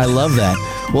 Yes. I love that.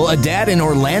 Well, a dad in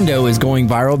Orlando is going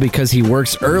viral because he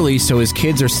works early so his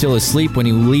kids are still asleep when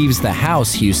he leaves the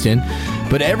house, Houston.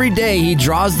 But every day he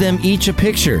draws them each a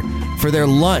picture for their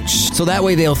lunch. So that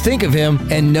way they'll think of him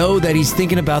and know that he's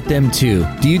thinking about them too.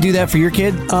 Do you do that for your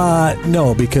kid?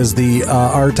 No, because the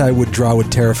art I would draw would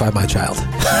terrify my child.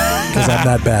 Because I'm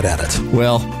not bad at it.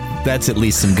 Well, that's at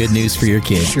least some good news for your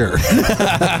kid. Sure.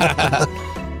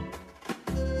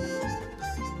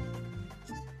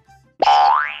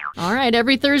 All right,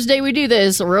 every Thursday we do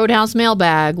this, Roadhouse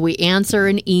Mailbag. We answer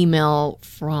an email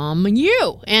from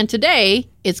you. And today,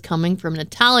 it's coming from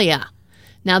Natalia.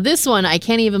 Now, this one I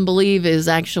can't even believe is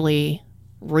actually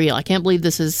real. I can't believe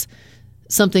this is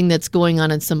something that's going on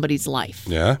in somebody's life.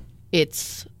 Yeah.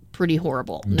 It's pretty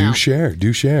horrible. Do share.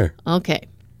 Okay.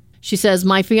 She says,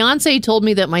 my fiance told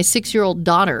me that my 6-year-old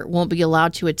daughter won't be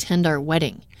allowed to attend our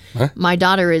wedding. Huh? My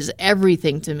daughter is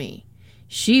everything to me.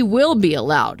 She will be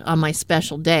allowed on my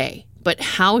special day, but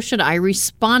how should I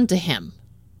respond to him?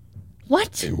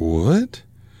 What? What?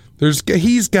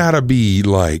 He's got to be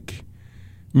like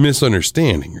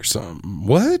misunderstanding or something.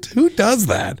 What? Who does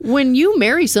that? When you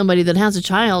marry somebody that has a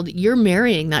child, you're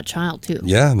marrying that child too.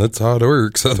 Yeah, that's how it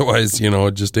works. Otherwise,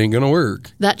 it just ain't going to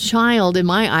work. That child, in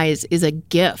my eyes, is a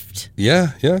gift.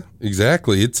 Yeah,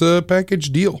 exactly. It's a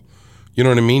package deal. You know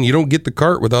what I mean? You don't get the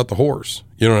cart without the horse.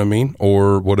 You know what I mean?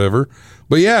 Or whatever.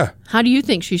 But yeah. How do you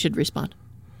think she should respond?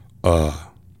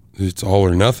 It's all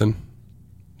or nothing.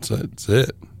 That's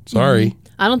it. Sorry. Mm-hmm.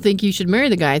 I don't think you should marry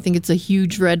the guy. I think it's a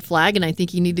huge red flag, and I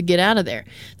think you need to get out of there.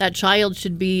 That child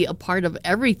should be a part of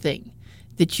everything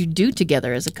that you do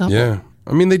together as a couple. Yeah.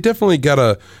 I mean, they definitely got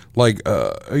to,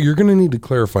 you're going to need to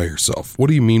clarify yourself. What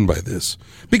do you mean by this?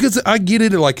 Because I get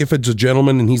it, like, if it's a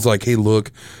gentleman and he's like, hey,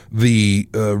 look, the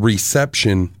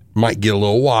reception might get a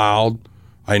little wild.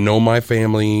 I know my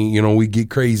family, we get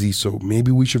crazy, so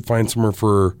maybe we should find somewhere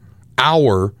for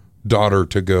our daughter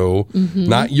to go. Mm-hmm.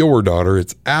 Not your daughter,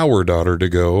 it's our daughter to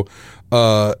go.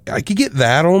 I could get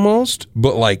that almost,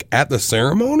 but, like, at the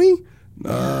ceremony?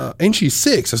 And she's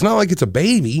 6. It's not like it's a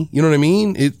baby. You know what I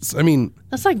mean?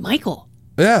 That's like Michael.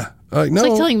 Yeah. No. It's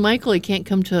like telling Michael he can't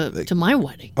come to my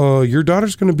wedding. Your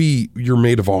daughter's going to be your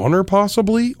maid of honor,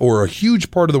 possibly, or a huge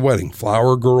part of the wedding.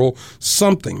 Flower girl,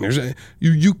 something.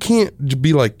 You can't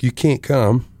be like, you can't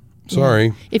come. Sorry.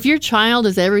 Yeah. If your child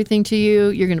is everything to you,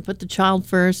 you're going to put the child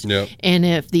first. Yep. And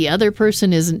if the other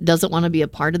person doesn't want to be a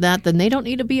part of that, then they don't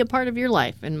need to be a part of your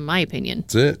life, in my opinion.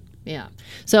 That's it. Yeah.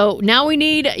 So now we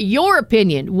need your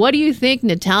opinion. What do you think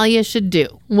Natalia should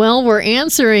do? Well, we're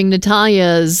answering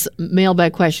Natalia's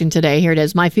mailbag question today. Here it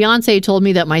is. My fiance told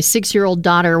me that my 6-year-old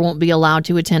daughter won't be allowed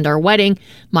to attend our wedding.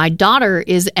 My daughter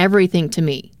is everything to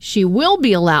me. She will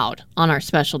be allowed on our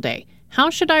special day.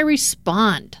 How should I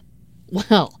respond?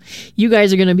 Well, you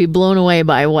guys are going to be blown away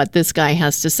by what this guy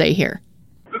has to say here.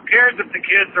 Who cares if the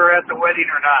kids are at the wedding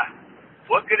or not?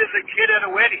 What good is a kid at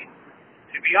a wedding?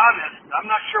 To be honest, I'm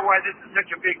not sure why this is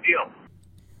such a big deal.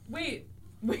 Wait,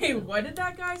 what did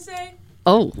that guy say?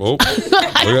 Oh.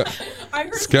 I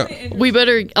heard Scout. We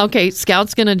better,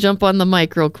 Scout's going to jump on the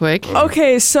mic real quick.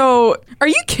 Okay, so are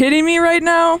you kidding me right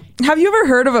now? Have you ever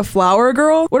heard of a flower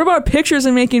girl? What about pictures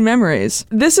and making memories?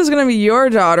 This is going to be your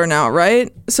daughter now,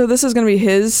 right? So this is going to be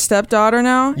his stepdaughter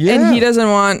now? Yeah. And he doesn't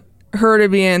want her to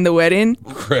be in the wedding?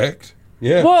 Correct.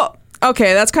 Yeah. Well,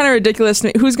 okay, that's kind of ridiculous to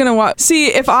me. Who's going to watch?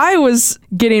 See, if I was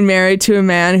getting married to a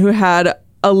man who had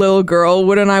a little girl,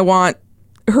 wouldn't I want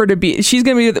her to be? She's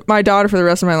going to be my daughter for the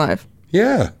rest of my life.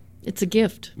 Yeah. It's a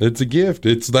gift. It's a gift.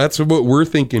 That's what we're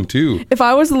thinking too. If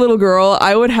I was a little girl,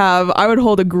 I would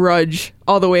hold a grudge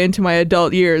all the way into my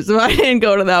adult years if I didn't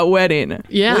go to that wedding.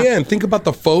 Yeah. Well, yeah, and think about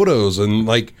the photos and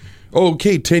like,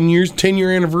 okay,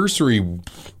 10-year anniversary.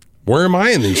 Where am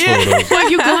I in these photos? Well,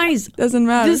 you guys, doesn't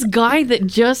matter. This guy that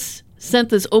just sent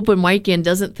this open mic in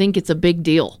doesn't think it's a big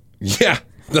deal. Yeah,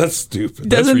 that's stupid.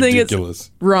 Doesn't that's think ridiculous.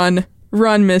 It's run,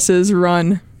 Mrs.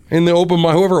 Run. And the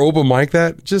whoever open mic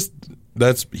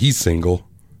he's single.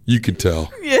 You could tell.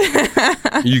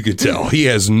 Yeah. You could tell. He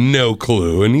has no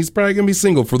clue, and he's probably going to be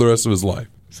single for the rest of his life.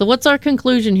 So what's our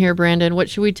conclusion here, Brandon? What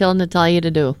should we tell Natalia to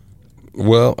do?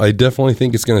 Well, I definitely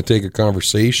think it's going to take a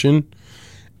conversation,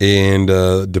 and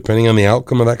depending on the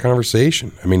outcome of that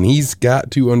conversation, I mean, he's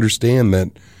got to understand that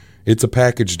it's a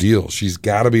package deal. She's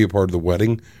got to be a part of the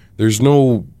wedding. There's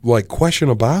no, question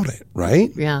about it,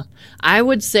 right? Yeah. I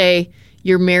would say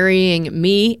you're marrying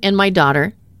me and my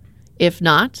daughter. If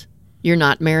not, you're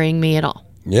not marrying me at all.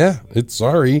 Yeah,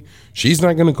 sorry. She's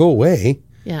not going to go away.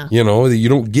 Yeah. You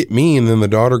don't get me and then the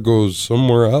daughter goes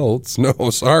somewhere else. No,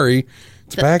 sorry.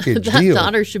 It's a package deal. That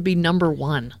daughter should be number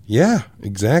one. Yeah,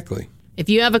 exactly. If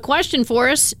you have a question for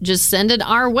us, just send it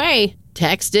our way.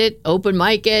 Text it, open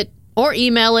mic it, or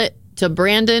email it to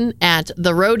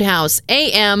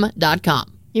Brandon@theroadhouseam.com.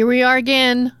 Here we are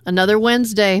again, another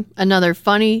Wednesday, another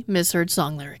funny misheard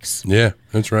song lyrics. Yeah,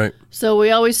 that's right. So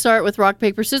we always start with rock,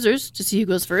 paper, scissors to see who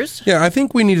goes first. Yeah, I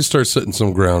think we need to start setting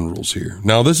some ground rules here.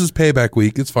 Now, this is payback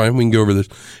week. It's fine. We can go over this.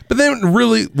 But then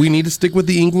really, we need to stick with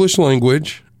the English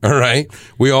language. All right.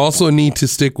 We also need to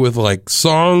stick with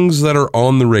songs that are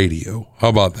on the radio. How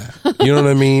about that? You know what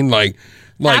I mean? Like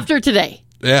After today.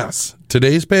 Yes.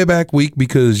 Today's payback week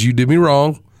because you did me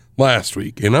wrong last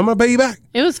week, and I'm going to pay you back.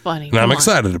 It was funny. And I'm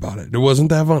excited about it. It wasn't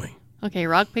that funny. Okay,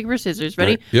 rock, paper, scissors.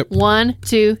 Ready? Right. Yep. 1,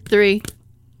 2, 3.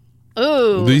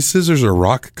 Ooh. These scissors are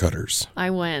rock cutters. I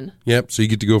win. Yep, so you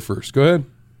get to go first. Go ahead.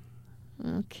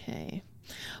 Okay.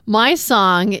 My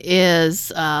song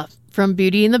is from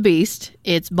Beauty and the Beast.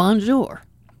 It's Bonjour.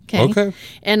 Okay.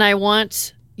 And I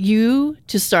want you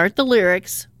to start the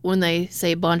lyrics when they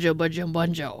say bonjour, bonjour,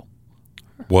 bonjour.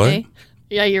 What? Okay?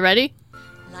 Yeah, you ready?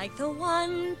 Like the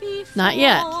one before. Not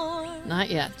yet. Not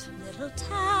yet. Little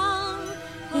town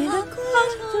in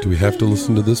a Do we have to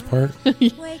listen to this part?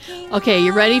 Okay,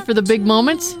 you ready for the big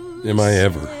moments? Am I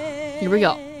ever? Here we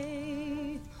go.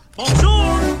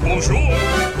 Bonjour, bonjour,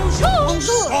 bonjour,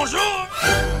 bonjour, bonjour.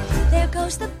 There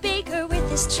goes the baker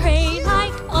with his tray,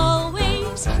 like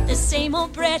always. The same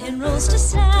old bread and rolls to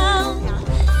sell.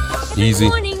 Easy.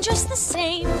 Morning just the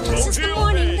same since the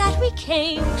morning that we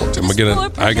came.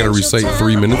 I gotta recite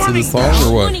 3 minutes of this song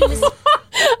or what?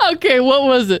 Okay, what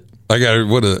was it?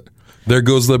 There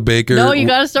goes the baker. No, you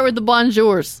gotta start with the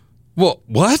bonjours. Well,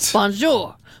 what?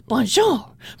 Bonjour, bonjour,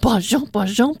 bonjour,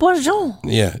 bonjour, bonjour.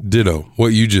 Yeah, ditto. What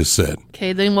you just said.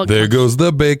 Okay, then what? There goes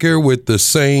the baker with the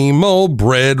same old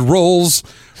bread rolls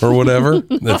or whatever.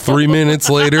 Then 3 minutes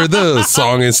later, the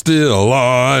song is still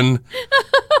on.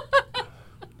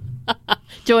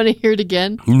 Do you want to hear it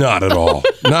again? Not at all.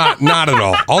 Not at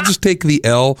all. I'll just take the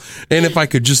L, and if I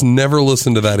could just never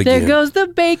listen to that again. There goes the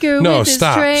baker with his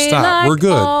tray, like We're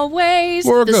good. always.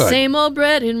 We're the good. Same old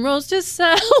bread and rolls to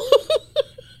sell.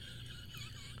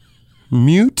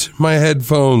 Mute my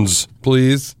headphones,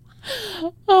 please.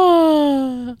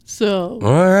 Oh, All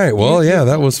right. Well, yeah,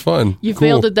 that was fun. You Cool.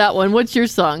 failed at that one. What's your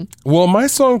song? Well, my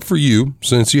song for you,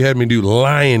 since you had me do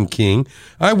Lion King,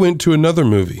 I went to another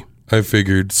movie. I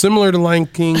figured similar to Lion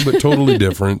King, but totally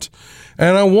different.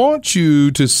 And I want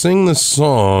you to sing the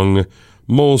song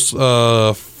most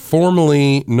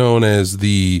formally known as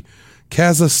the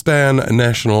Kazakhstan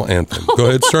National Anthem. Go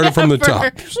ahead, start it from the top.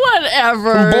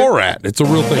 Whatever. From Borat. It's a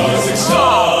real thing.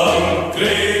 Kazakhstan,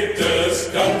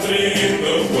 greatest country in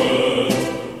the world.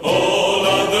 All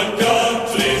other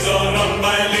countries are run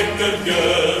by little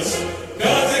girls.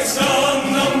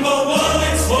 Kazakhstan, number one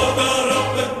exporter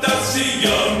of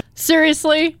potassium.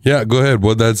 Seriously? Yeah, go ahead.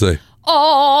 What'd that say?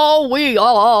 Oh, we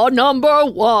are number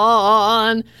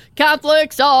one.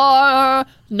 Catholics are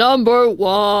number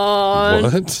one.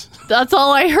 What? That's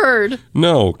all I heard.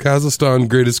 No, Kazakhstan,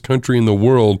 greatest country in the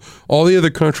world. All the other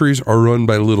countries are run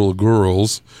by little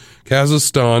girls.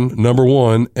 Kazakhstan, number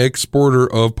one, exporter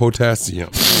of potassium.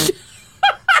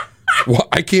 Well,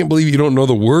 I can't believe you don't know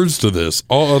the words to this.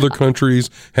 All other countries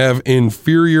have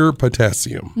inferior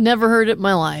potassium. Never heard it in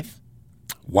my life.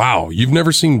 Wow, you've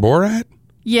never seen Borat?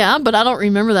 Yeah, but I don't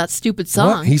remember that stupid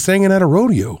song. What? He sang it at a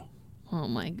rodeo. Oh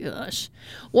my gosh.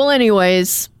 Well,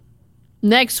 anyways,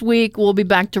 next week we'll be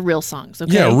back to real songs,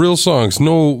 okay? Yeah, real songs.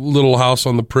 No Little House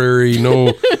on the Prairie,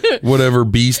 no whatever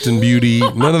Beast and Beauty,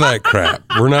 none of that crap.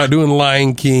 We're not doing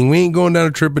Lion King. We ain't going down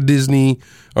a trip of Disney.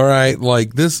 All right,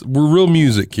 like this, we're real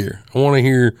music here. I want to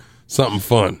hear something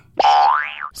fun.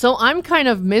 So I'm kind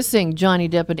of missing Johnny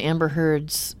Depp and Amber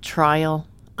Heard's trial.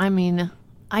 I mean,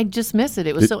 I just miss it.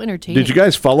 It was so entertaining. Did you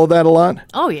guys follow that a lot?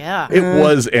 Oh, yeah. It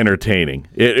was entertaining.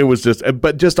 It was just,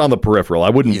 but just on the peripheral. I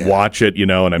wouldn't watch it, and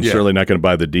I'm surely not going to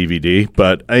buy the DVD,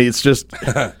 but it's just.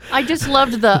 I just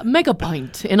loved the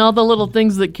megapint and all the little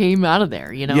things that came out of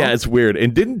there, Yeah, it's weird.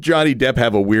 And didn't Johnny Depp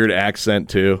have a weird accent,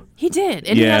 too? He did.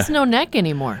 And he has no neck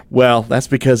anymore. Well, that's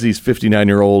because he's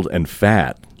 59-year-old and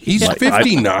fat. He's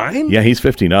 59? Yeah, he's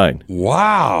 59.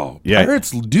 Wow. Yeah. Pirates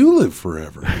do live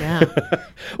forever. Yeah.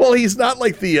 Well, he's not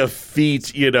like the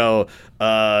effete,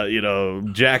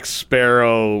 Jack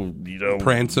Sparrow,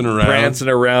 prancing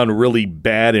around, really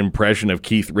bad impression of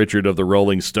Keith Richard of the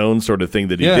Rolling Stones sort of thing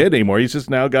that he did anymore. He's just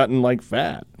now gotten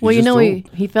fat. Well,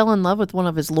 he fell in love with one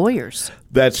of his lawyers.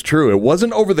 That's true. It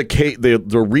wasn't over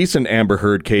the recent Amber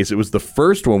Heard case. It was the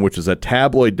first one, which is a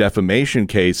tabloid defamation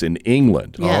case in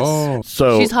England. Yes. Oh.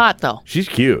 So she's hot, though. She's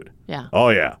cute. Yeah. Oh,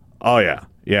 yeah.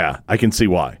 Yeah, I can see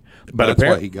why. But that's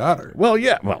why he got her. Well,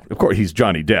 yeah. Well, of course, he's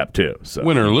Johnny Depp, too. So.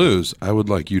 Win or lose, I would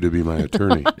like you to be my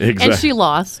attorney. Exactly. And she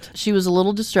lost. She was a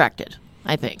little distracted,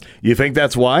 I think. You think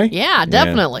that's why? Yeah,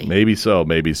 definitely. Maybe so.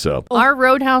 Our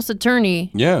Roadhouse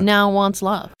attorney now wants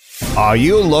love. Are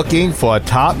you looking for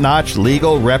top-notch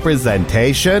legal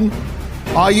representation?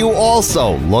 Are you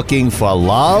also looking for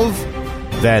love?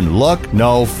 Then look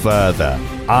no further.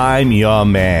 I'm your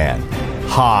man.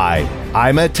 Hi,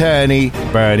 I'm attorney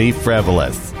Bernie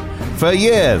Frivolous. For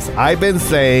years, I've been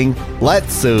saying,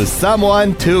 let's sue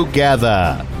someone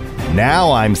together.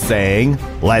 Now I'm saying,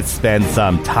 let's spend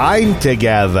some time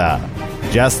together.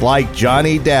 Just like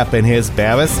Johnny Depp and his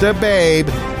barrister babe,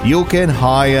 you can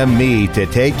hire me to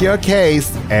take your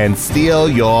case and steal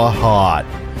your heart.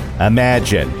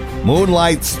 Imagine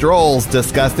moonlight strolls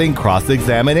discussing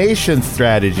cross-examination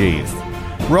strategies.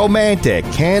 romantic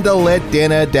candlelit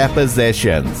dinner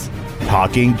depositions,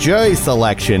 talking jury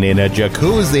selection in a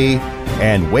jacuzzi,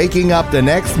 and waking up the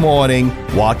next morning,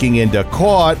 walking into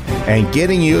court, and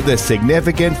getting you the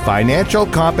significant financial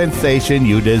compensation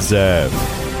you deserve.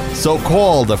 So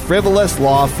call the Frivolous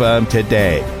Law Firm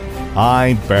today.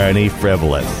 I'm Bernie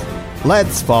Frivolous.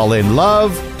 Let's fall in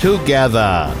love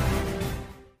together.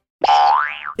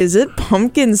 Is it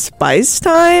pumpkin spice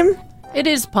time? It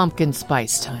is pumpkin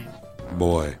spice time.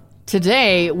 Boy.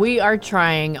 Today, we are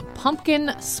trying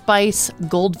pumpkin spice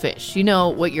goldfish. You know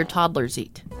what your toddlers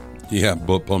eat. Yeah,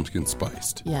 but pumpkin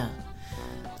spiced. Yeah.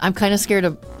 I'm kind of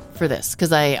scared for this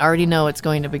because I already know it's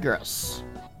going to be gross.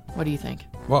 What do you think?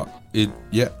 Well,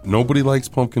 nobody likes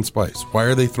pumpkin spice. Why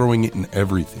are they throwing it in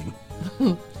everything?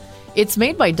 It's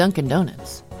made by Dunkin'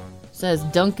 Donuts. It says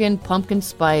Dunkin' Pumpkin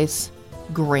Spice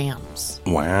Grams.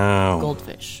 Wow.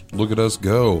 Goldfish. Look at us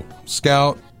go.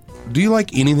 Scout, do you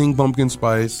like anything pumpkin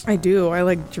spice? I do. I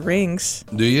like drinks.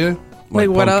 Do you? Like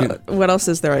what else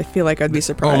is there? I feel like I'd be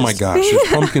surprised. Oh my gosh, there's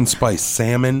pumpkin spice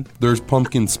salmon, there's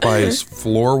pumpkin spice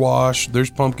floor wash, there's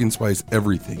pumpkin spice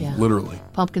everything, Yeah. literally.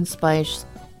 Pumpkin spice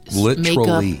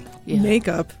Literally. makeup. Yeah.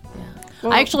 Makeup.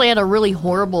 I actually had a really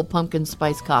horrible pumpkin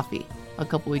spice coffee a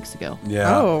couple weeks ago.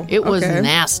 Yeah. Oh, It was okay.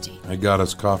 nasty. I got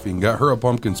us coffee and got her a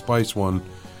pumpkin spice one,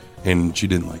 and she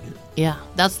didn't like it. Yeah,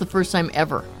 that's the first time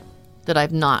ever that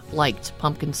I've not liked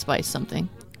pumpkin spice something.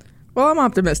 Well, I'm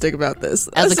optimistic about this.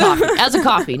 As a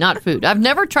coffee, not food. I've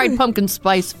never tried pumpkin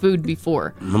spice food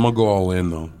before. I'm gonna go all in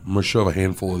though. I'm gonna shove a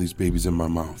handful of these babies in my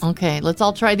mouth. Okay, let's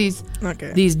all try these.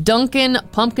 Okay. These Dunkin'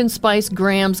 Pumpkin Spice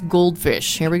Grams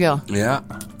Goldfish. Here we go. Yeah.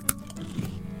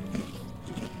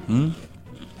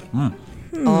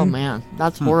 Oh man,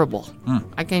 that's horrible.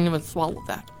 I can't even swallow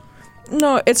that.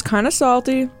 No, it's kind of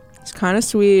salty. It's kind of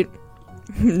sweet.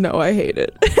 No, I hate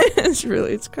it.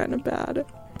 It's kind of bad.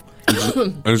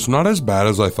 It's not as bad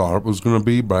as I thought it was gonna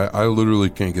be, but I literally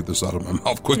can't get this out of my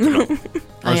mouth quick enough.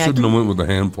 I shouldn't have went with a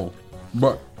handful.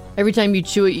 But Every time you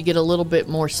chew it, you get a little bit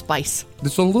more spice.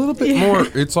 it's a little bit more.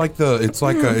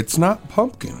 It's not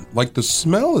pumpkin. Like the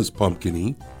smell is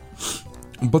pumpkin-y,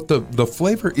 but the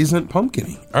flavor isn't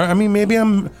pumpkin-y. I mean, maybe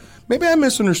I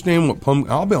misunderstand what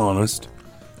pumpkin. I'll be honest.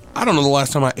 I don't know the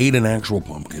last time I ate an actual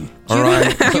pumpkin. All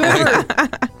right.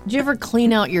 Do you ever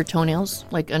clean out your toenails,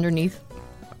 like underneath?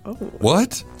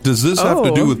 What does this have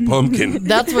to do with pumpkin?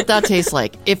 That's what that tastes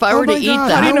like. If I were to eat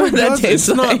that, How do you know what that tastes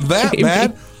It's like? not that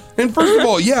bad. And first of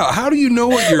all, how do you know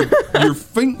what your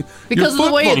foot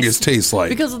fungus tastes like?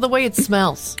 Because of the way it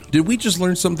smells. Did we just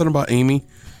learn something about Amy?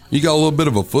 You got a little bit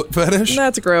of a foot fetish?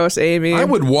 That's gross, Amy. I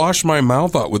would wash my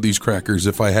mouth out with these crackers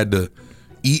if I had to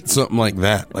eat something like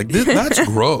that. Like that's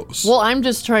gross. Well, I'm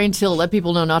just trying to let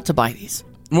people know not to buy these.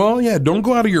 Well, yeah, don't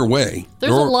go out of your way.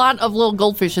 There's a lot of little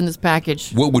goldfish in this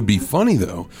package. What would be funny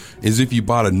though is if you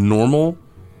bought a normal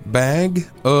bag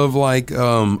of like the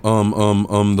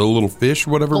little fish,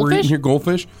 whatever we're eating here,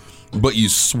 goldfish, but you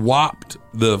swapped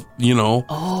so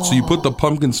you put the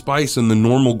pumpkin spice in the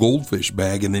normal goldfish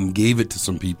bag and then gave it to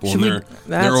some people, and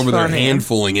they're over there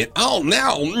handfulling it. Oh,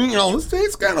 now this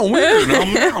tastes kind of weird.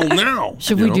 Now.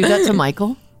 Should we do that to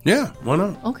Michael? Yeah, why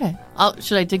not? Okay.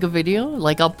 Should I take a video?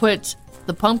 Like I'll put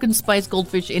the pumpkin spice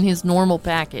goldfish in his normal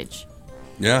package.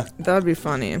 Yeah, that would be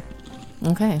funny.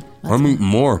 Okay. I'm eating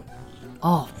more.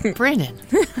 Oh, Brandon.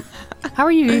 How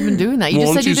are you even doing that? You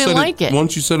just said you didn't like it.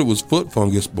 Once you said it was foot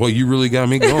fungus, boy, you really got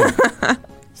me going.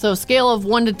 So, scale of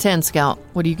 1 to 10, Scout.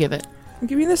 What do you give it? I'm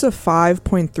giving this a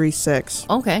 5.36.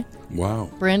 Okay.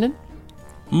 Wow. Brandon?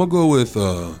 I'm going to go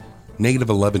with negative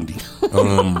 11.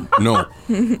 No.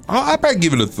 I'll probably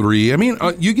give it a 3. I mean,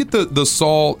 you get the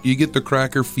salt, you get the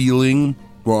cracker feeling.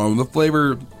 Well, the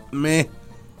flavor, meh.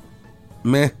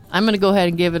 I'm going to go ahead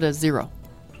and give it a 0.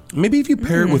 Maybe if you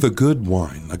pair it with a good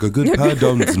wine, like a good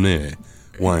Pardonsney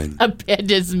wine. A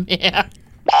Pardonsney.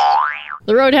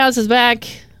 The Roadhouse is back.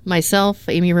 Myself,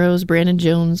 Amy Rose, Brandon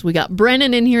Jones. We got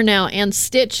Brennan in here now and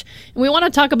Stitch. And we want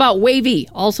to talk about Wavy,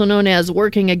 also known as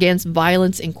Working Against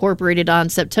Violence Incorporated. On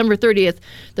September 30th,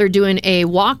 they're doing a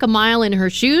walk a mile in her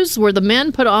shoes where the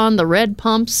men put on the red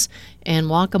pumps and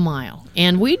walk a mile.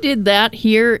 And we did that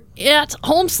here at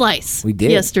Home Slice. We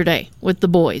did. Yesterday with the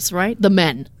boys, right? The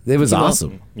men. It was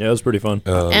awesome. Yeah, it was pretty fun.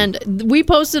 And we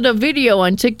posted a video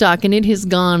on TikTok, and it has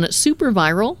gone super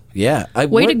viral. Yeah.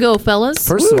 Way to go, fellas.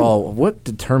 First of all, what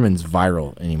determines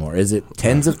viral anymore? Is it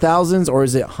tens of thousands or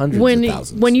is it hundreds of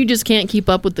thousands? When you just can't keep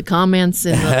up with the comments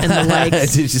and the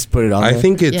likes. You just put it on I there?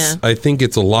 think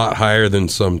it's a lot higher than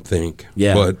some think.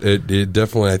 Yeah. But it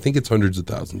definitely, I think it's hundreds of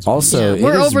thousands. Also,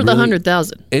 we're over the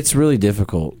 100,000. It's really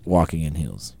difficult walking in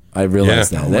heels. I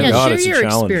realized that. Yeah, share your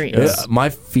experience. My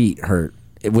feet hurt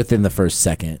within the first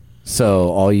second. So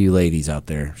all you ladies out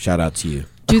there, shout out to you.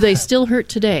 Do they still hurt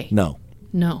today? No.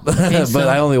 No. Okay, But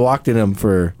I only walked in them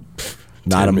for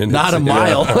not a mile. Did not a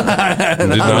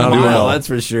not mile, that's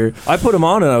for sure. I put them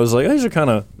on and I was like, these are kind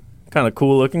of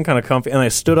cool looking, kind of comfy. And I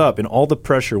stood up and all the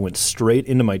pressure went straight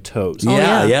into my toes.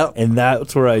 Yeah. And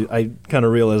that's where I kind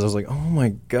of realized, I was like, oh my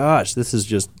gosh, this is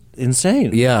just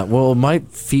insane. Yeah, well, my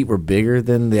feet were bigger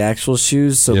than the actual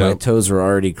shoes, so my toes were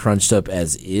already crunched up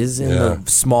as is in the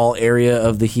small area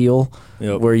of the heel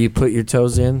where you put your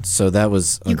toes in. So that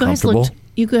was uncomfortable.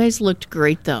 You guys looked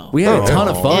great, though. We had a ton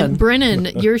of fun. And Brennan,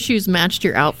 your shoes matched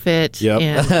your outfit. Yep.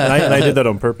 And I did that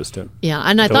on purpose, too. Yeah,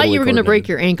 and I thought you were going to break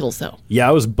your ankles, though. Yeah,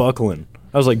 I was buckling.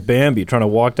 I was like Bambi trying to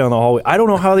walk down the hallway. I don't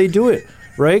know how they do it,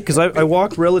 right? Because I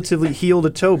walk relatively heel to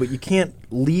toe, but you can't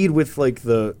lead with like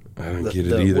the... I don't get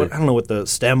it either. I don't know what the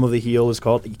stem of the heel is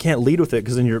called. You can't lead with it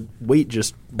because then your weight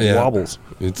just wobbles.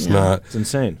 It's not. It's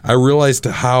insane. I realized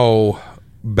how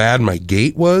bad my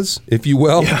gait was, if you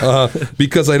will,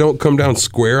 because I don't come down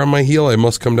square on my heel. I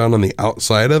must come down on the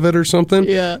outside of it or something.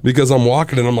 Yeah. Because I'm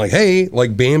walking and I'm like, hey,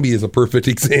 like Bambi is a perfect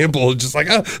example. Just like,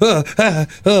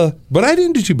 but I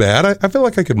didn't do too bad. I feel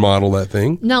like I could model that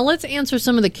thing. Now let's answer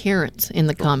some of the Karens in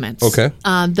the comments. Okay.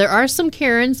 There are some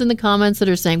Karens in the comments that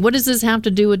are saying, what does this have to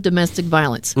do with domestic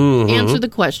violence? Mhm. Answer the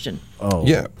question. Oh.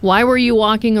 Yeah. Why were you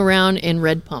walking around in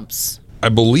red pumps? I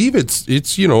believe it's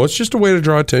it's just a way to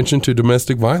draw attention to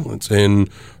domestic violence and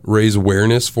raise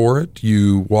awareness for it.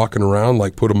 You walking around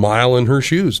like put a mile in her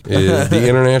shoes. The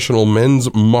International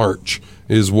Men's March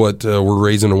is what we're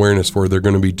raising awareness for. They're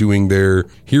going to be doing their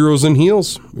Heroes in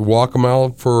Heels. Walk a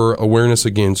mile for awareness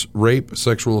against rape,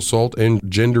 sexual assault, and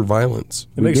gender violence.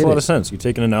 It makes a lot of sense. You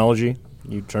take an analogy,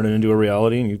 you turn it into a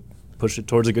reality, and you push it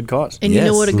towards a good cause. And you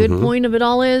know what a good point of it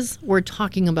all is? We're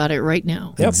talking about it right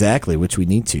now. Exactly, which we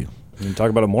need to. We can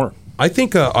talk about it more. I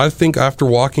think after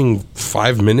walking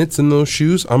 5 minutes in those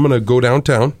shoes, I'm going to go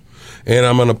downtown and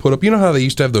I'm going to put up, you know how they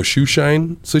used to have those shoe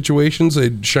shine situations?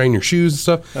 They'd shine your shoes and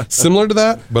stuff. Similar to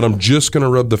that, but I'm just going to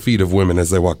rub the feet of women as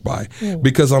they walk by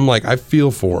because I'm like, I feel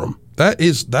for them. That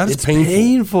is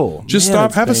painful. Just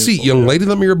stop. Have a seat, young lady.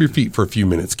 Let me rub your feet for a few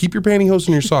minutes. Keep your pantyhose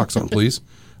and your socks on, please.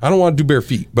 I don't want to do bare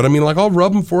feet, but I mean, like, I'll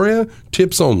rub them for you.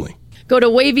 Tips only. Go to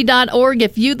wavy.org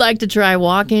if you'd like to try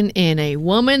walking in a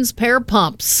woman's pair of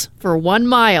pumps for 1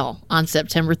 mile on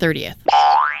September 30th.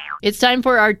 It's time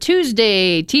for our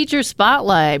Tuesday Teacher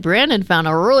Spotlight. Brandon found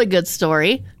a really good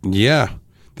story. Yeah.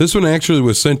 This one actually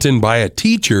was sent in by a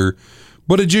teacher,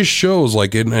 but it just shows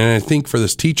like it, and I think for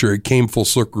this teacher, it came full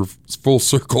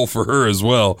circle for her as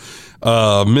well.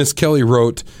 Miss Kelly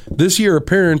wrote, this year a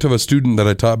parent of a student that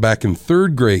I taught back in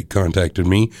 3rd grade contacted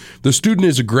me. The student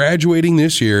is graduating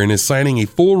this year and is signing a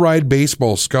full ride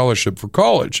baseball scholarship for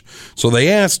college. So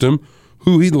they asked him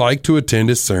who he'd like to attend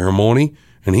his ceremony,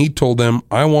 and he told them,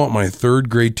 I want my 3rd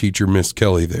grade teacher, Miss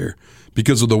Kelly, there.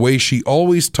 Because of the way she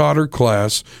always taught her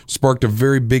class, sparked a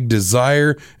very big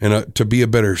desire and to be a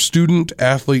better student,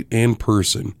 athlete, and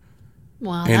person.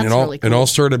 Wow, and that's really cool. It all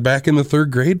started back in the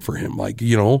 3rd grade for him, like,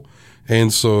 you know.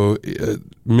 And so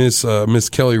Miss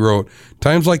Kelly wrote,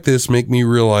 times like this make me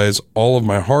realize all of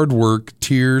my hard work,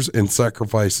 tears, and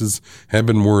sacrifices have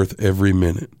been worth every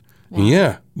minute. Wow. And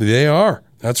yeah, they are.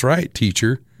 That's right,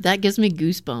 teacher. That gives me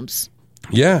goosebumps.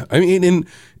 Yeah, I mean, and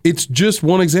it's just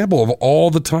one example of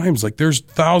all the times. Like, there's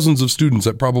thousands of students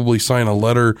that probably sign a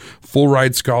letter, full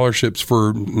ride scholarships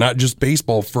for not just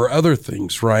baseball, for other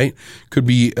things, right? Could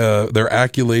be their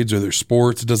accolades or their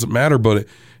sports. It doesn't matter, but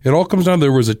it all comes down to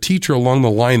there was a teacher along the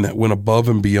line that went above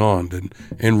and beyond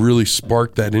and really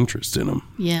sparked that interest in them.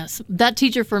 Yes. That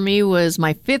teacher for me was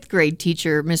my 5th grade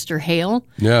teacher, Mr. Hale.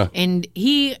 Yeah. And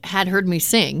he had heard me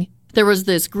sing. There was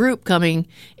this group coming,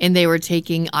 and they were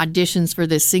taking auditions for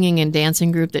this singing and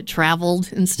dancing group that traveled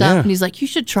and stuff. Yeah. And he's like, you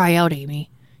should try out, Amy.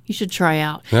 You should try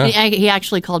out. Yeah. He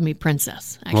actually called me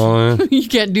princess. Actually. Oh, yeah. You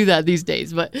can't do that these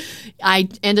days. But I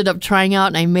ended up trying out,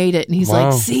 and I made it. And he's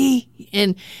Wow. like, see?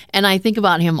 And I think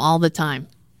about him all the time.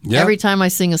 Yeah. Every time I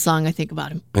sing a song, I think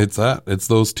about him. It's that. It's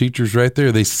those teachers right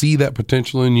there. They see that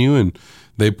potential in you, and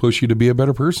they push you to be a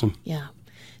better person. Yeah.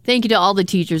 Thank you to all the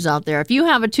teachers out there. If you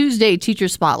have a Tuesday Teacher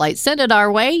Spotlight, send it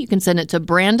our way. You can send it to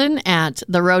Brandon at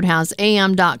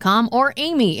theroadhouseam.com or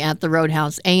Amy at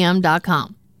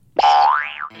theroadhouseam.com.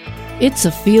 It's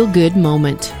a feel-good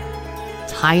moment.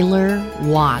 Tyler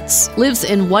Watts lives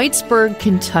in Whitesburg,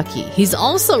 Kentucky. He's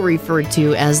also referred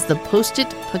to as the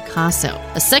Post-it Picasso,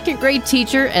 a 2nd grade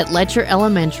teacher at Letcher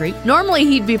Elementary. Normally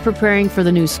he'd be preparing for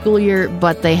the new school year,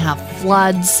 but they have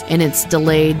floods and it's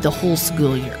delayed the whole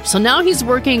school year. So now he's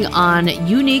working on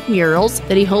unique murals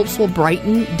that he hopes will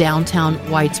brighten downtown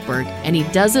Whitesburg, and he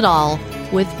does it all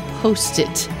with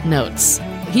Post-it notes.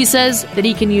 He says that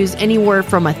he can use anywhere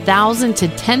from 1,000 to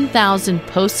 10,000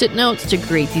 Post-it notes to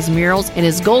create these murals, and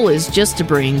his goal is just to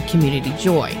bring community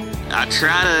joy. I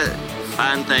try to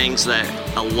find things that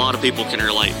a lot of people can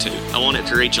relate to. I want it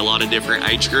to reach a lot of different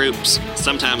age groups.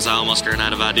 Sometimes I almost run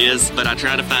out of ideas, but I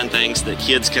try to find things that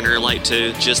kids can relate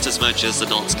to just as much as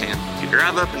adults can. You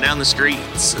drive up and down the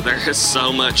streets, there is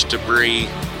so much debris,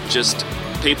 just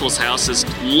people's houses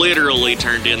literally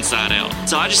turned inside out.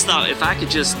 So I just thought if I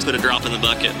could just put a drop in the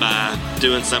bucket by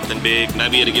doing something big,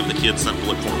 maybe it'd give the kids something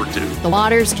to look forward to. The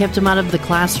waters kept him out of the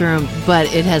classroom,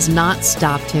 but it has not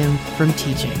stopped him from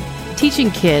teaching.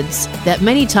 Teaching kids that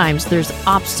many times there's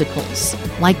obstacles,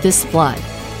 like this flood.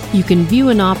 You can view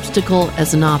an obstacle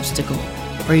as an obstacle,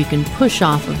 or you can push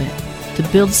off of it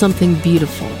to build something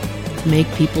beautiful, to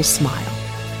make people smile.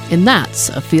 And that's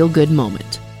a feel-good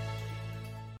moment.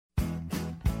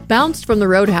 Bounced from the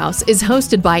Roadhouse is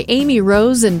hosted by Amy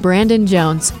Rose and Brandon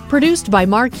Jones, produced by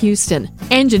Mark Houston,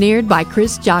 engineered by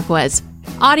Chris Jacquez,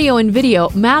 audio and video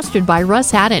mastered by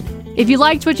Russ Haddon. If you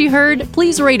liked what you heard,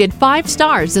 please rate it 5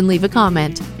 stars and leave a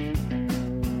comment.